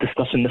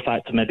discussing the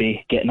fact of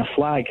maybe getting a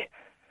flag,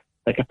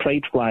 like a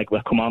pride flag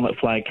with a Kilmarnock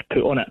flag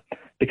put on it,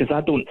 because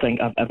I don't think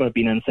I've ever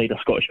been inside a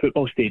Scottish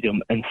football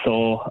stadium and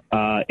saw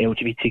a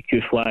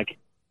LGBTQ flag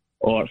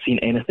or seen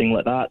anything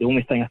like that. The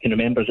only thing I can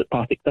remember is at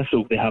Partick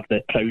Thistle, they have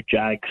the Proud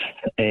Jags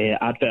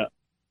advert.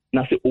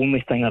 And that's the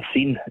only thing I've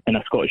seen in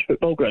a Scottish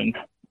football ground.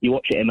 You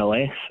watch it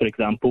MLS, for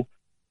example,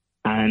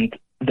 and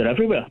they're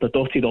everywhere. They're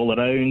dotted all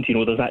around.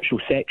 There's actual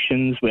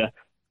sections where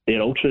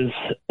their ultras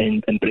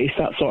embrace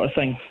that sort of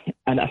thing.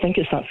 And I think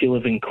it's that feel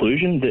of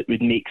inclusion that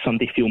would make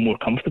somebody feel more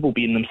comfortable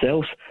being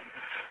themselves.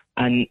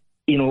 And,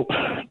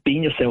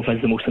 being yourself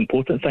is the most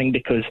important thing,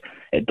 because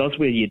it does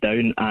wear you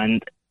down,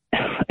 and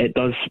it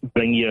does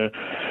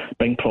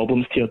bring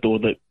problems to your door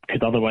that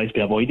could otherwise be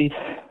avoided.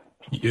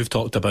 You've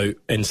talked about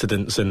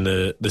incidents in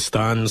the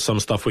stands, some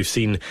stuff we've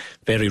seen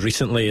very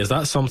recently. Is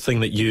that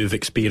something that you've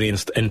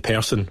experienced in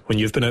person when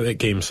you've been out at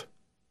games?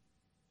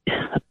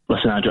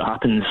 Listen, Andrew,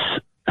 it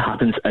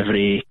happens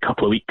every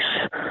couple of weeks.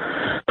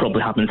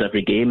 Probably happens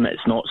every game.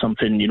 It's not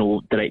something,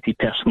 directed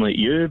personally at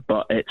you,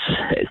 but it's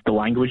the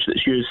language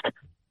that's used.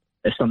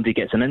 If somebody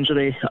gets an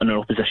injury on an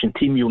opposition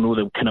team, you'll know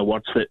the kind of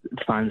words that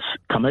fans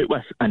come out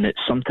with. And it's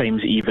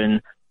sometimes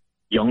even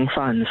young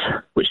fans,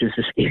 which is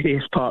the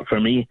scariest part for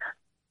me.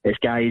 It's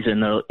guys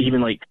and they're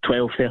even like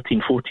 12,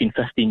 13, 14,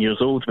 15 years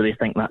old, where they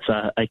think that's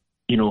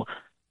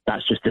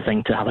that's just a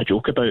thing to have a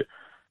joke about.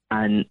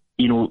 And,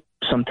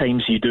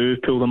 sometimes you do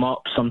pull them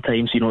up.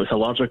 Sometimes, it's a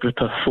larger group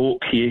of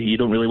folk. You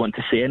don't really want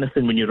to say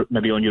anything when you're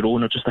maybe on your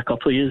own or just a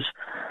couple of years.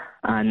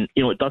 And,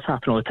 it does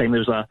happen all the time.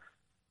 There was a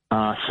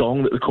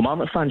song that the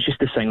Kilmarnock fans used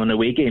to sing on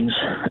away games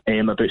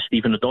about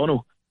Stephen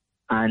O'Donnell.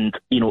 And,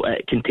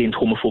 it contained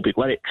homophobic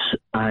lyrics.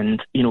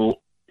 And,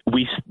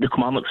 the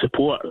Kilmarnock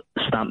support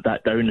stamped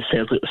that down,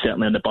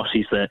 certainly on the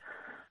buses that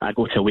I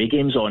go to away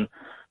games on.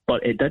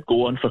 But it did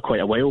go on for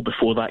quite a while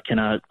before that kind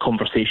of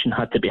conversation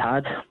had to be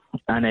had.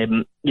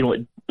 And,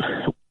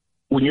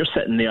 when you're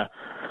sitting there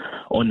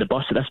on the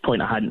bus, at this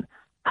point I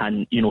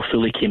hadn't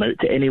fully came out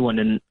to anyone,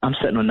 and I'm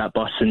sitting on that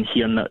bus and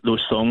hearing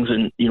those songs,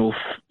 and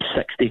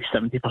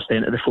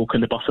 60-70% of the folk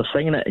on the bus are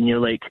singing it, and you're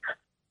like,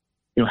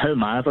 how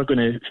am I ever going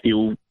to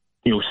feel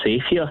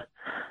safe here?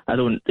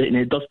 And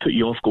it does put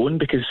you off going,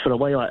 because for a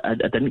while I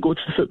didn't go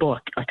to the football.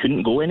 I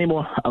couldn't go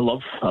anymore. I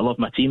love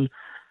my team,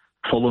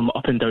 follow them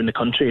up and down the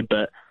country,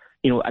 but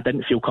I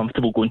didn't feel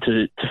comfortable going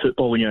to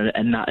football when you're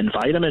in that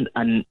environment.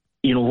 And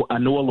I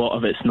know a lot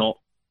of it's not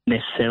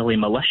necessarily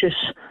malicious,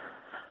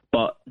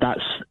 but that's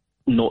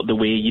not the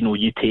way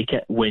you take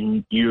it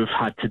when you've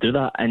had to do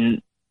that.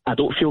 And I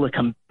don't feel like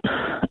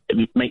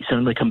it might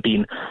sound like I'm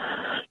being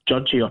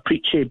judgy or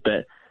preachy,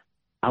 but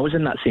I was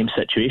in that same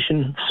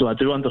situation, so I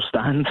do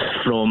understand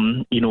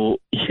from, you're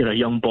a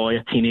young boy,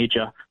 a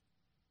teenager,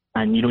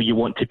 and, you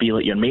want to be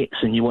like your mates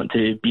and you want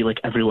to be like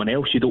everyone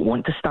else. You don't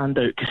want to stand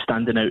out, because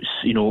standing out's,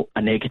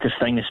 a negative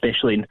thing,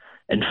 especially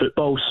in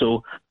football.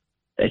 So,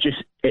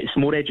 it's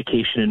more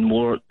education and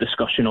more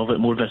discussion of it,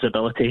 more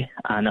visibility,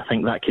 and I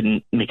think that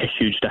can make a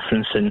huge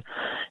difference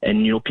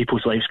in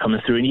people's lives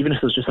coming through. And even if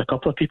there's just a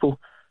couple of people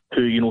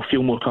who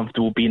feel more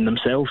comfortable being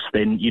themselves,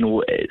 then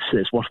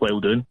it's worthwhile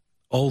doing.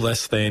 All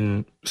this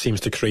then seems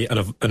to create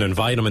an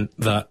environment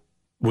that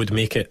would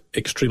make it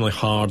extremely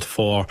hard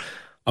for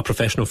a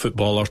professional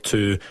footballer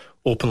to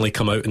openly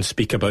come out and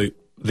speak about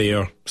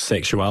their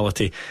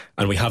sexuality,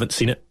 and we haven't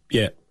seen it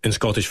yet in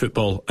Scottish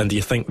football. And do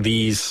you think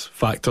these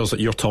factors that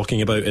you're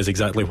talking about is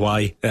exactly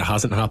why it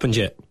hasn't happened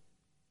yet?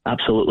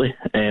 Absolutely.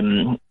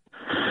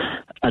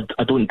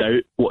 I don't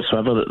doubt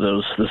whatsoever that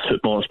there's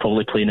footballers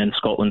probably playing in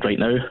Scotland right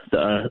now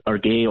that are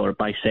gay or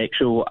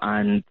bisexual,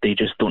 and they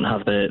just don't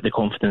have the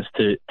confidence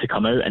to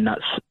come out, and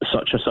that's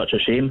such a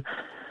shame.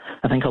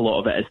 I think a lot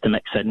of it is to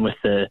mix in with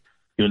the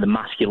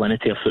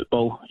masculinity of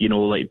football,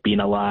 like being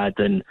a lad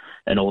and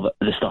all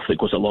the stuff that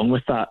goes along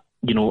with that.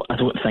 I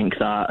don't think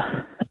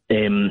that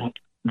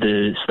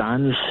the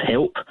stands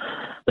help.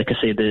 Like I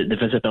say, the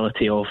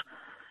visibility of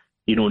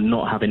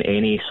not having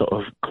any sort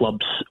of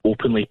clubs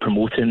openly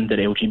promoting their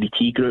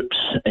LGBT groups,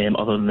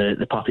 other than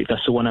the Partick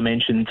Thistle one I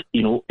mentioned.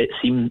 It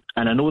seemed,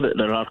 and I know that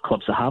there are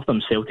clubs that have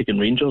them. Celtic and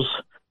Rangers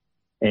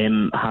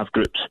have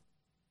groups.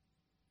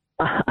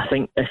 I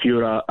think if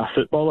you're a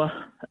footballer,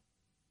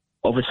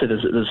 obviously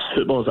there's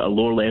footballers at a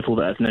lower level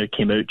that have now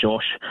came out.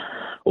 Josh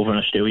over in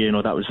Australia,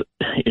 that was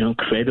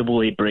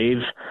incredibly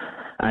brave,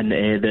 and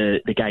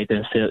the guy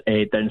down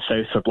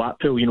south for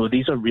Blackpool.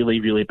 These are really,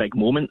 really big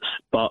moments,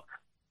 but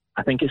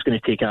I think it's going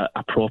to take a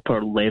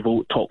proper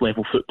top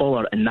level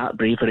footballer, and that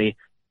bravery.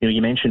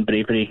 You mentioned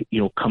bravery,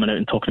 coming out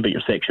and talking about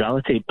your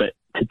sexuality, but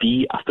to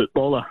be a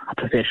footballer, a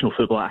professional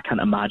footballer, I can't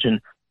imagine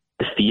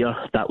the fear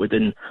that would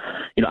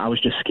I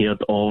was just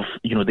scared of,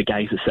 the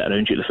guys that sit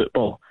around you at the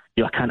football.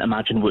 I can't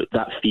imagine what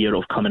that fear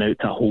of coming out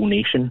to a whole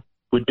nation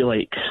would be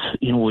like.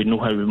 We know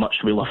how much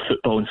we love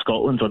football in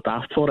Scotland, or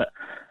daft for it.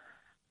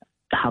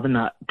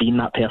 Being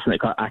that person,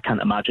 I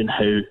can't imagine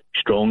how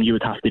strong you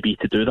would have to be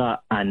to do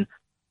that. And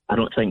I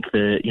don't think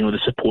the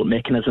support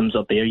mechanisms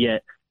are there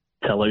yet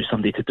to allow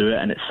somebody to do it,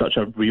 and it's such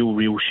a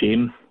real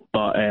shame.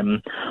 But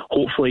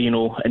hopefully, in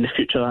the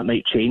future that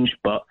might change.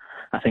 But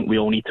I think we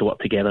all need to work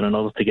together in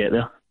order to get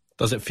there.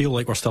 Does it feel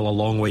like we're still a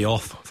long way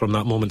off from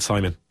that moment,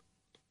 Simon?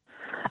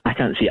 I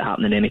can't see it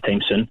happening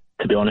anytime soon,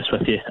 to be honest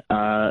with you.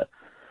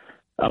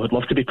 I would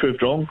love to be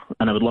proved wrong,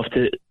 and I would love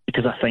to,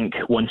 because I think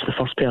once the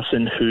first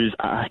person who's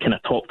at a kind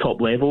of top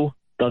level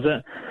does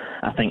it,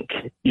 I think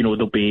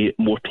there'll be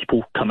more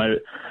people come out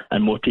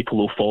and more people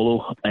will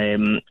follow,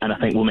 and I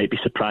think we might be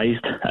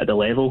surprised at the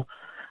level.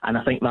 And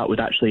I think that would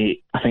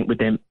actually, we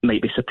then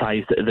might be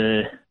surprised at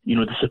the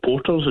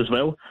supporters as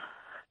well,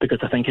 because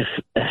I think if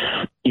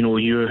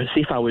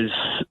if I was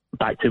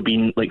back to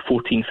being like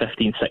 14,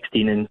 15,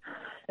 16 and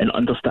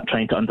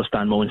trying to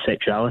understand my own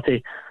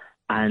sexuality,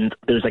 and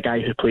there was a guy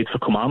who played for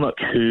Kilmarnock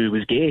who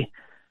was gay,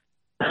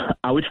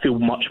 I would feel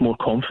much more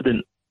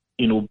confident,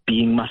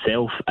 being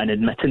myself and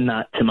admitting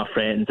that to my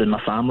friends and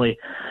my family,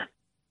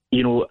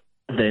 than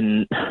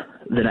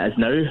it is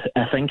now.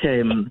 I think,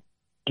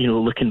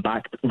 looking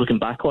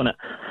back on it,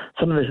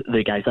 some of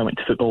the guys I went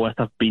to football with,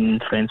 I've been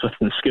friends with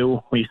in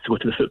school. We used to go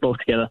to the football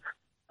together,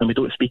 and we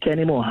don't speak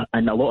anymore.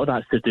 And a lot of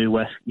that's to do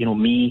with,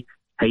 me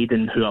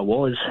hiding who I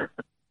was.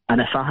 And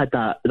if I had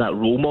that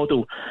role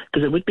model,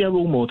 because it would be a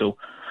role model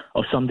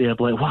of somebody, I'd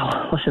be like,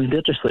 wow, listen,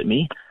 they're just like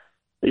me.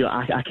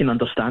 I can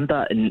understand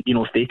that, and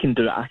if they can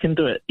do it, I can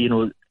do it.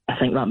 I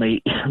think that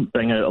might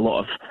bring out a lot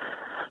of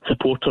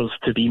supporters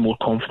to be more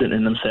confident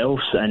in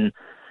themselves. And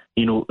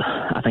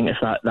I think if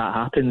that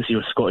happens,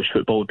 Scottish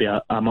football would be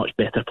a much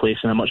better place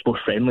and a much more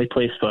friendly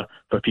place for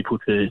people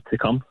to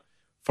come.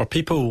 For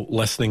people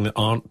listening that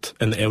aren't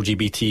in the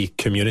LGBT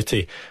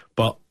community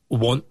but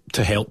want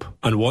to help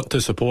and want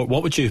to support,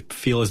 what would you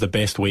feel is the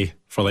best way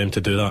for them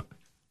to do that?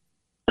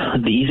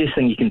 The easiest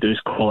thing you can do is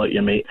call out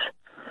your mates.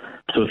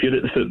 So if you're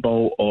at the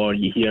football, or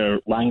you hear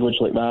language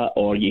like that,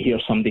 or you hear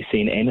somebody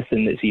saying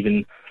anything that's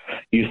even,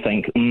 you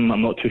think,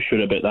 I'm not too sure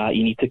about that,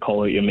 you need to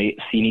call out your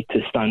mates. You need to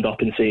stand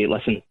up and say,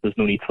 listen, there's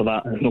no need for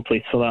that, there's no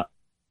place for that.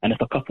 And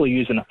if a couple of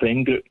you in a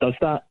friend group does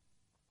that,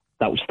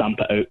 that will stamp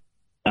it out.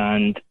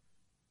 And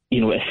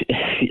if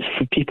it's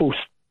for people,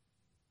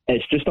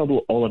 it's just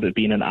all about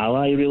being an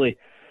ally, really.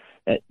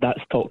 That's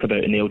talked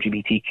about in the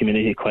LGBT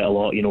community quite a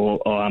lot,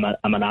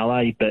 I'm an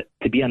ally, but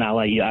to be an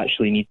ally, you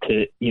actually need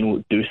to,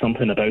 do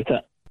something about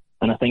it.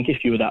 And I think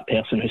if you're that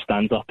person who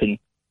stands up and,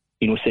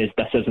 says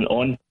this isn't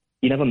on,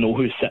 you never know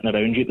who's sitting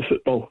around you at the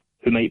football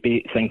who might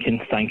be thinking,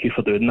 thank you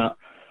for doing that.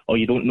 Or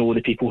you don't know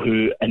the people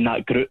who, in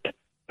that group,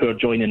 who are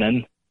joining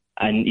in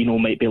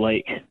and, might be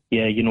like,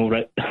 yeah,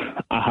 right,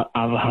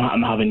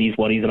 I'm having these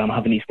worries and I'm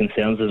having these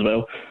concerns as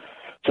well.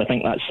 So I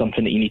think that's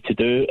something that you need to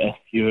do if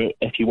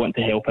you want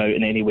to help out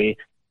in any way.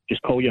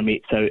 Just call your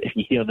mates out. If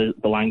you hear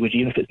the language,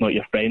 even if it's not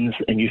your friends,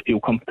 and you feel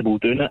comfortable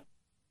doing it,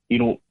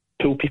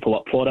 pull people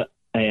up for it,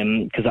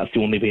 because that's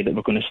the only way that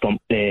we're going to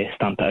stamp it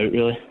out,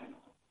 really.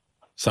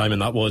 Simon,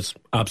 that was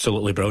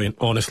absolutely brilliant.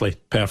 Honestly,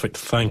 perfect.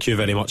 Thank you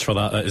very much for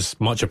that. It is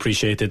much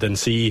appreciated. And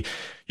see,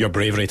 your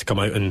bravery to come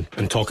out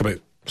and talk about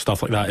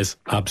stuff like that is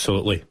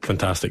absolutely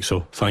fantastic.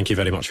 So thank you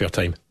very much for your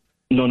time.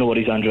 No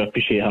worries, Andrew. I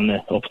appreciate having the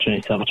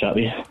opportunity to have a chat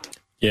with you.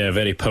 Yeah,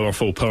 very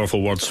powerful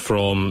words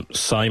from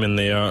Simon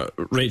there.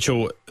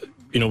 Rachel,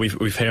 you know,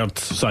 we've heard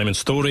Simon's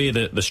story,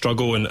 the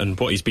struggle and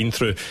what he's been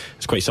through.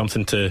 It's quite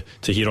something to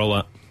hear all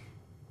that.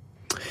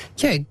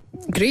 Yeah,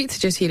 great to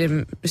just hear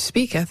him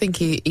speak. I think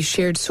he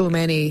shared so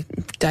many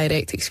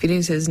direct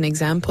experiences and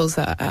examples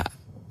that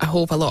I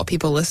hope a lot of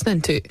people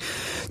listening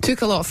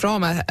took a lot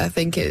from. I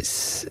think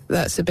that's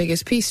the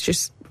biggest piece,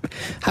 just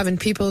having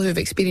people who've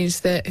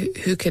experienced it,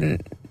 who can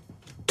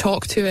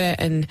talk to it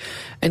and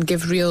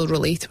give real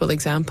relatable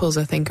examples,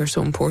 I think are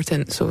so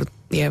important. So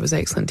yeah, it was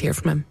excellent to hear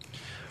from him.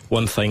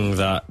 One thing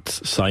that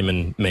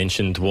Simon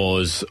mentioned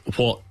was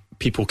what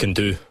people can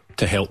do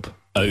to help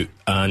out,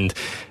 and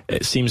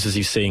it seems as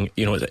he's saying,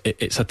 you know,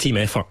 it's a team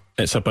effort.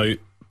 It's about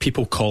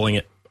people calling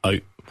it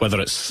out,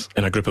 whether it's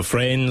in a group of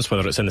friends,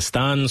 whether it's in the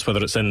stands,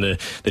 whether it's in the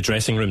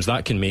dressing rooms.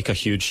 That can make a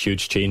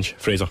huge change.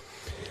 Fraser.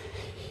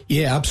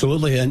 Yeah,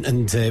 absolutely,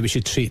 and we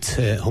should treat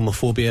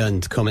homophobia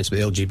and comments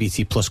about the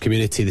LGBT plus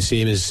community the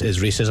same as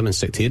racism and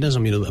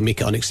sectarianism. You know,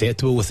 make it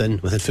unacceptable within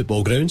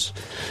football grounds.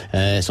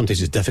 Sometimes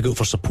it's difficult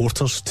for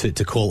supporters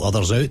to call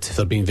others out if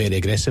they're being very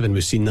aggressive, and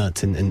we've seen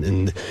that in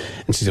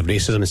instances of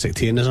racism and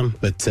sectarianism.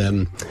 But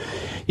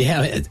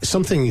yeah,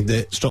 something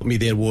that struck me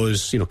there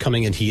was, you know,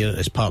 coming in here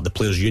as part of the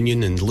players'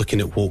 union and looking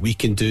at what we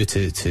can do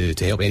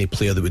to help any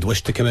player that would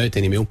wish to come out,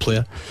 any male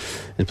player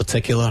in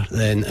particular.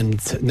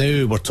 And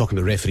now we're talking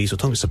about referees, we're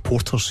talking about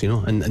supporters, you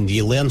know, and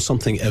you learn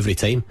something every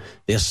time.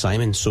 There's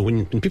Simon. So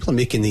when people are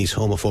making these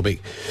homophobic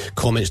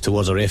comments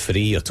towards a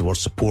referee or towards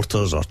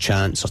supporters or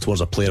chants or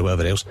towards a player or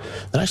whatever else,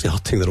 they're actually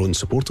hurting their own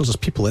supporters. There's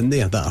people in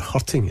there that are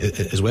hurting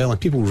as well,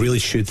 and people really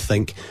should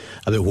think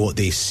about what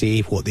they say,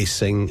 what they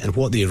sing and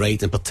what they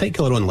write, in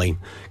particular online,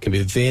 can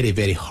be very,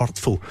 very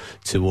hurtful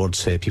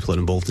towards people that are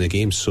involved in the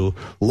game. So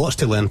lots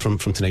to learn from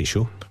tonight's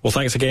show. Well,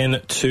 thanks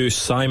again to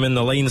Simon.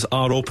 The lines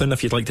are open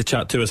if you'd like to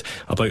chat to us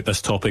about this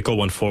topic.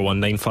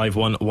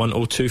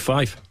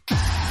 01419511025.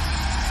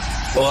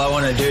 All I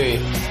want to do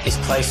is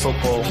play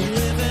football.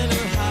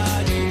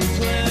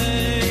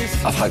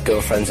 I've had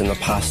girlfriends in the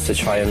past to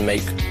try and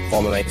make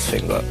all my mates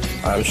think that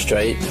I'm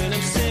straight.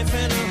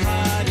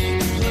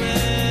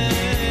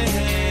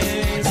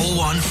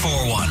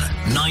 0141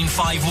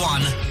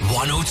 951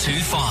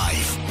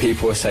 1025.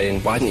 People were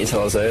saying, why didn't you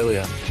tell us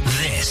earlier?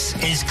 This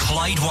is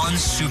Clyde One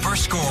Super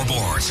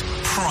Scoreboard.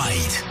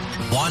 Pride.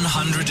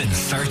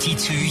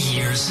 132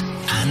 years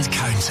and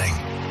counting.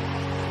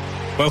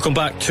 Welcome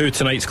back to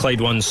tonight's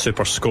Clyde One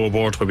Super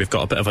Scoreboard, where we've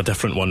got a bit of a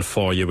different one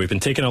for you. We've been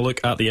taking a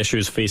look at the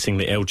issues facing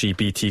the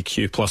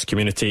LGBTQ plus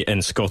community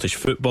in Scottish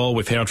football.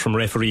 We've heard from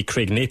referee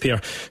Craig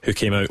Napier, who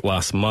came out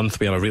last month.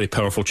 We had a really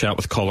powerful chat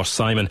with caller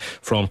Simon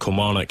from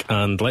Kilmarnock.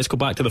 And let's go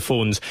back to the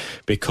phones,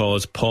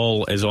 because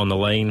Paul is on the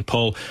line.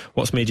 Paul,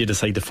 what's made you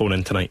decide to phone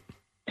in tonight?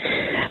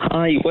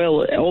 Hi,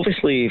 well,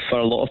 obviously for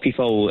a lot of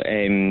people,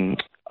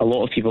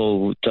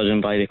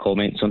 judging by the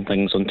comments on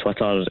things on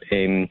Twitter,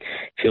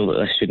 feel that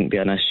this shouldn't be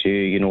an issue,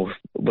 you know,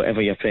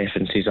 whatever your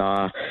preferences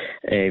are.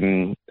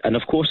 And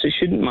of course it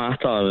shouldn't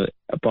matter,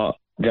 but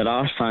there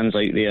are fans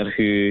out there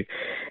who,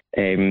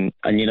 and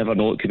you never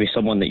know, it could be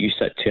someone that you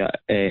sit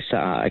at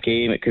a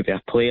game, it could be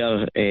a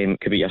player, it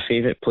could be your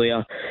favourite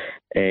player,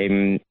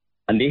 and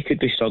they could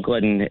be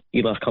struggling,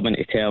 either coming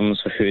to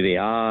terms with who they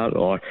are,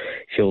 or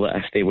feel that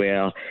if they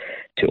were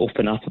to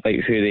open up about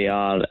who they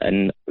are.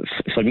 And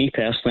for me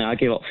personally, I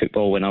gave up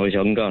football when I was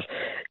younger.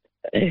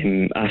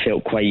 I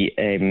felt quite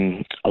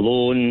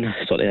alone,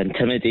 sort of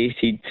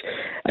intimidated.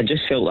 I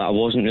just felt that I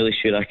wasn't really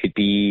sure I could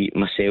be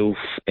myself.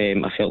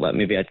 I felt that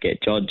maybe I'd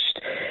get judged.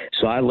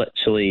 So I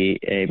literally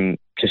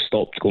just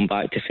stopped going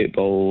back to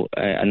football.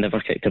 I never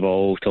kicked a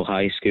ball till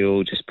high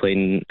school, just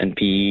playing in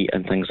PE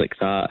and things like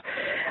that.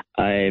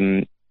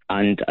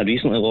 And I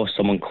recently lost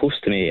someone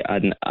close to me,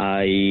 and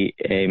I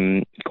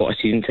got a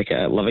season ticket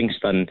at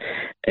Livingston.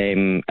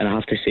 And I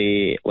have to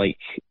say, like,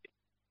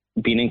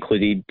 being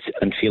included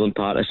and feeling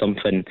part of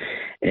something,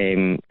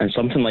 and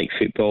something like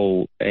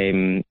football,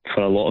 for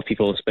a lot of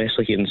people,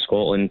 especially here in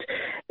Scotland,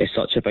 is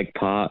such a big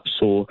part.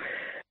 So,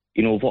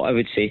 you know, what I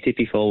would say to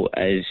people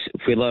is,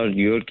 whether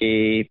you're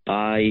gay,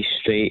 bi,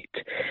 straight,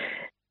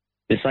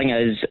 the thing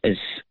is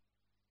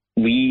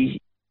we,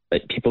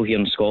 like people here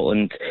in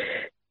Scotland,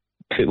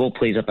 football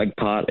plays a big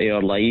part of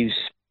our lives.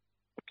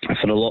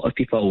 For a lot of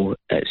people,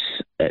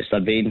 it's their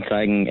main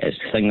thing, it's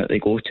the thing that they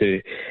go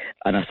to.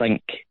 And I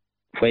think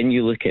when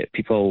you look at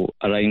people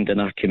around in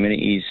our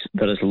communities,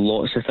 there is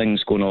lots of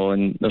things going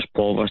on. There's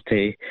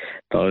poverty,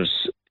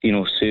 there's, you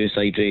know,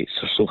 suicide rates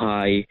are so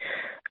high.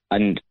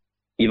 And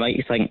you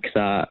might think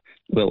that,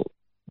 well,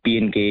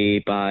 being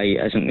gay, bi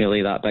isn't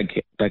really that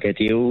big a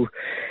deal.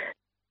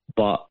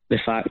 But the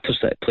factors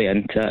that play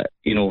into it,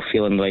 you know,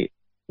 feeling like,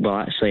 well,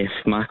 actually, if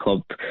my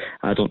club,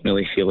 I don't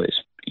really feel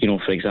it's, you know,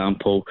 for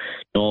example,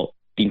 not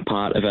being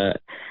part of it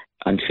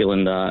and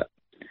feeling that,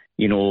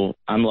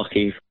 I'm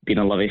lucky being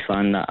a Livy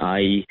fan that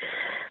I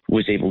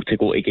was able to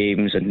go to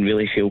games and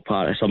really feel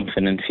part of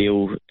something and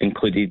feel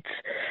included.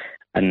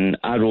 And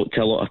I wrote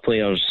to a lot of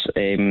players,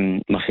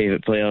 my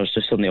favourite players,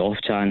 just on the off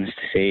chance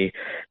to say,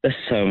 this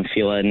is how I'm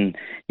feeling,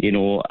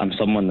 I'm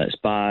someone that's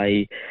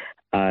bi,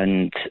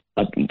 and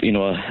I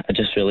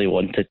just really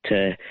wanted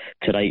to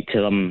write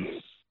to them.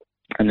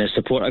 And the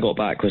support I got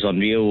back was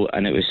unreal,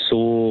 and it was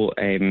so,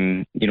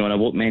 and I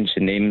won't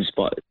mention names,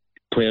 but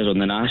players on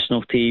the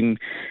national team,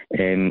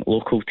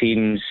 local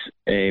teams,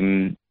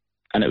 and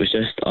it was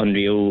just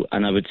unreal.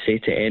 And I would say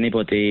to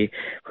anybody,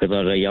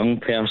 whether a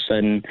young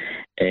person,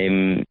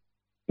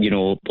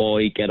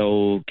 boy,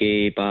 girl,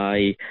 gay,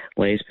 bi,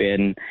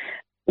 lesbian,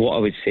 what I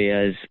would say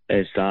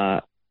is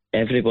that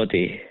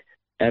everybody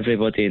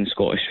in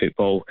Scottish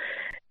football,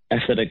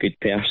 if they're a good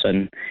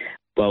person,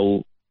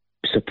 will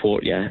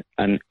support you,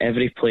 and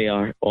every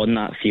player on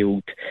that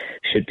field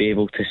should be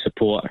able to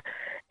support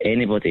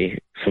anybody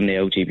from the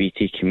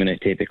LGBT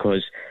community,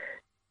 because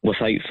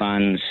without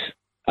fans,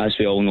 as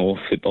we all know,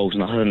 football's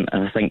nothing.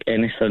 And I think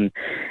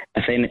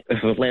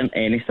if we've learned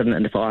anything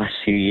in the last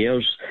few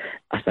years,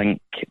 I think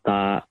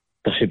that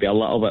there should be a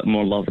little bit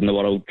more love in the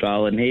world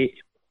rather than hate.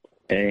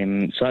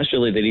 So that's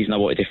really the reason I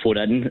wanted to phone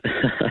in.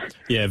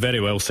 Yeah, very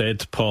well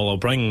said, Paul. I'll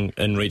bring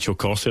in Rachel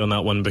Corsey on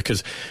that one,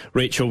 because,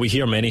 Rachel, we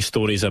hear many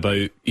stories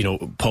about,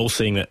 Paul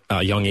saying that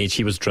at a young age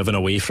he was driven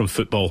away from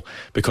football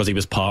because he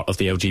was part of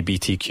the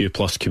LGBTQ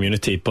plus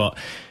community. But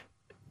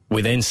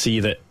we then see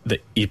that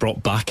he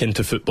brought back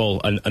into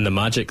football and the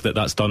magic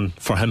that's done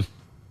for him.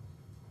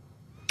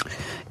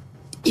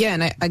 Yeah,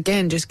 and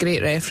again, just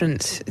great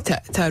reference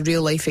to a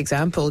real life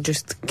example,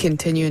 just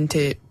continuing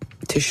to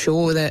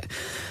show that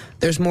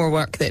there's more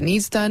work that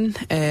needs done,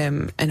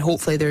 and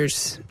hopefully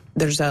there's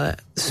a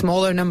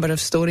smaller number of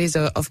stories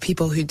of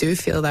people who do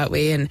feel that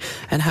way and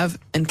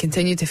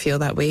continue to feel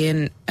that way,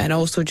 and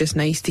also just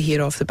nice to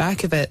hear off the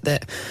back of it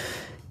that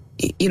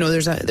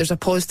there's a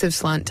positive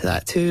slant to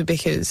that too,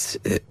 because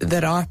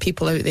there are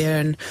people out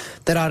there, and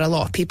there are a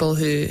lot of people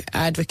who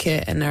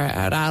advocate and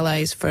are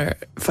allies for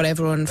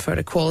everyone, for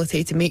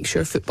equality, to make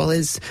sure football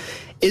is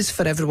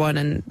for everyone,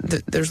 and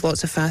there's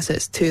lots of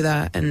facets to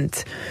that.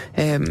 And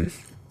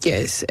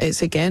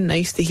it's again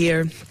nice to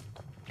hear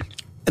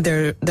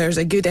there's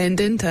a good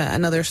ending to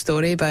another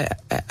story, but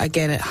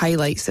again it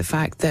highlights the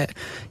fact that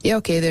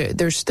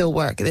there's still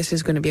work. This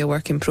is going to be a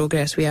work in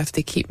progress. We have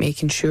to keep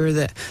making sure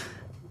that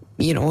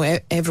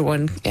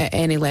everyone at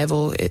any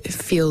level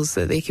feels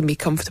that they can be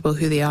comfortable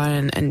who they are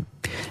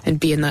and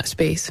be in that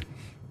space.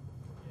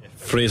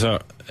 Fraser,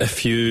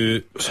 if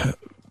you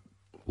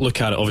look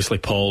at it, obviously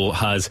Paul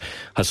has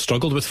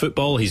struggled with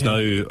football. He's now,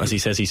 as he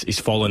says, he's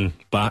fallen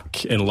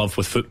back in love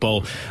with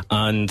football,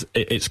 and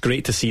it's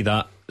great to see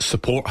that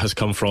support has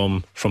come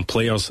from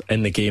players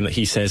in the game that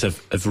he says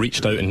have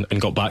reached out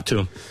and got back to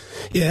him.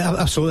 Yeah,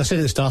 absolutely. I said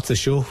at the start of the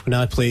show, when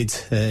I played,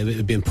 it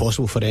would be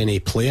impossible for any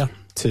player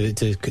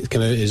to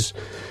come out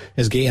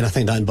as gay, and I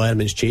think that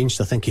environment's changed.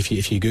 I think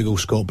if you Google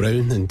Scott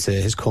Brown and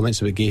his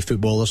comments about gay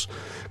footballers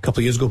a couple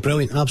of years ago,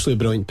 brilliant, absolutely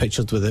brilliant,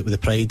 pictured with the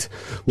Pride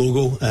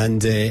logo,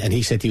 and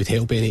he said he would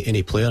help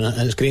any player, and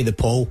it's great that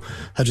Paul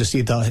has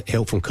received that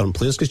help from current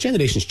players, because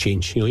generations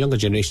change. Younger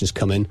generations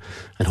come in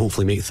and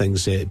hopefully make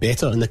things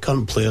better, and the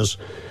current players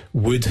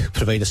would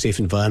provide a safe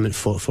environment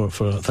for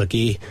a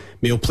gay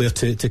male player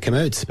to come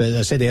out. But as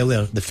I said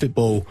earlier, the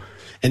football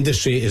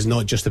industry is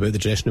not just about the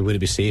dressing room where to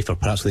be safe, or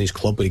perhaps within his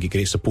club where you get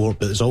great support,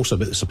 but it's also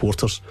about the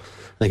supporters.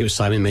 I think it was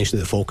Simon mentioned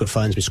that the Falkirk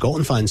fans, but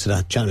Scotland fans,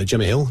 had a chat with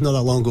Jimmy Hill not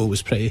that long ago. It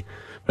was pretty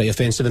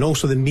offensive, and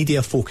also the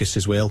media focus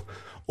as well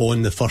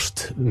on the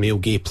first male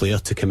gay player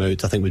to come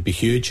out, I think would be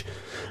huge.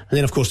 And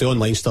then of course the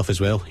online stuff as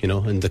well,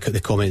 and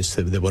the comments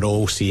that we're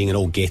all seeing and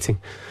all getting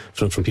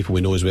from people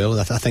we know as well.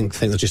 I think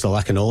there's just a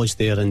lack of knowledge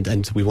there,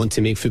 and we want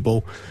to make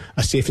football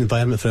a safe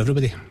environment for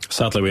everybody.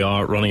 Sadly we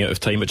are running out of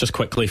time, but just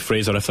quickly,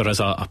 Fraser, if there is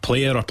a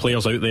player or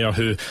players out there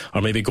who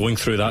are maybe going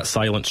through that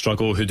silent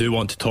struggle, who do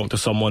want to talk to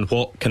someone,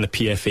 what can the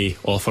PFA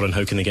offer and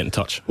how can they get in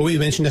touch? Well, we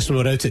mentioned this when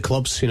we're out at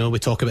clubs. We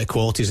talk about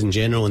qualities in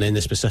general and then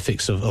the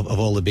specifics of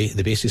all the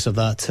basics of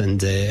that,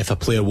 and if a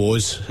player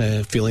was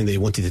feeling that he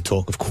wanted to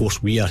talk, of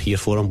course we are here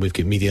for him. We've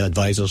got media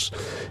advisors,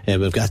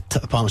 we've got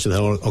a partnership with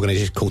an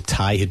organisation called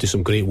TIE who do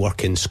some great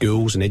work in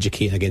schools and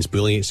educating against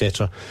bullying,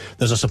 etc.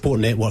 There's a support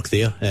network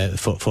there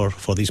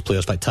for these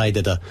players. In fact, TIE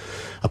did a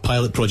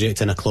pilot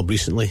project in a club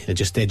recently,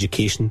 just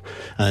education,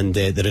 and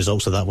the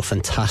results of that were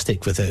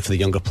fantastic for the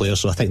younger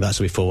players. So I think that's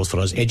the way forward for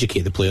us: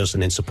 educate the players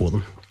and then support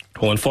them.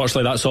 Well,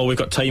 unfortunately that's all we've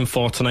got time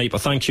for tonight,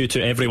 but thank you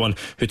to everyone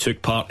who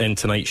took part in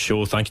tonight's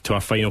show. Thank you to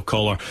our final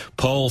caller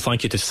Paul,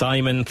 thank you to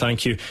Simon,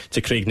 thank you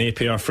to Craig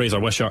Napier, Fraser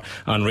Wishart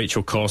and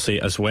Rachel Corsey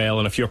as well.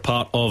 And if you're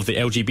part of the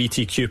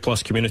LGBTQ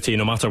plus community,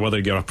 no matter whether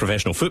you're a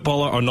professional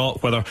footballer or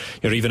not, whether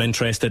you're even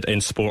interested in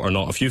sport or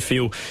not, if you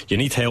feel you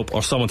need help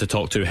or someone to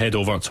talk to, head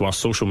over to our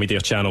social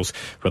media channels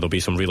where there'll be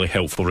some really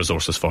helpful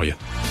resources for you.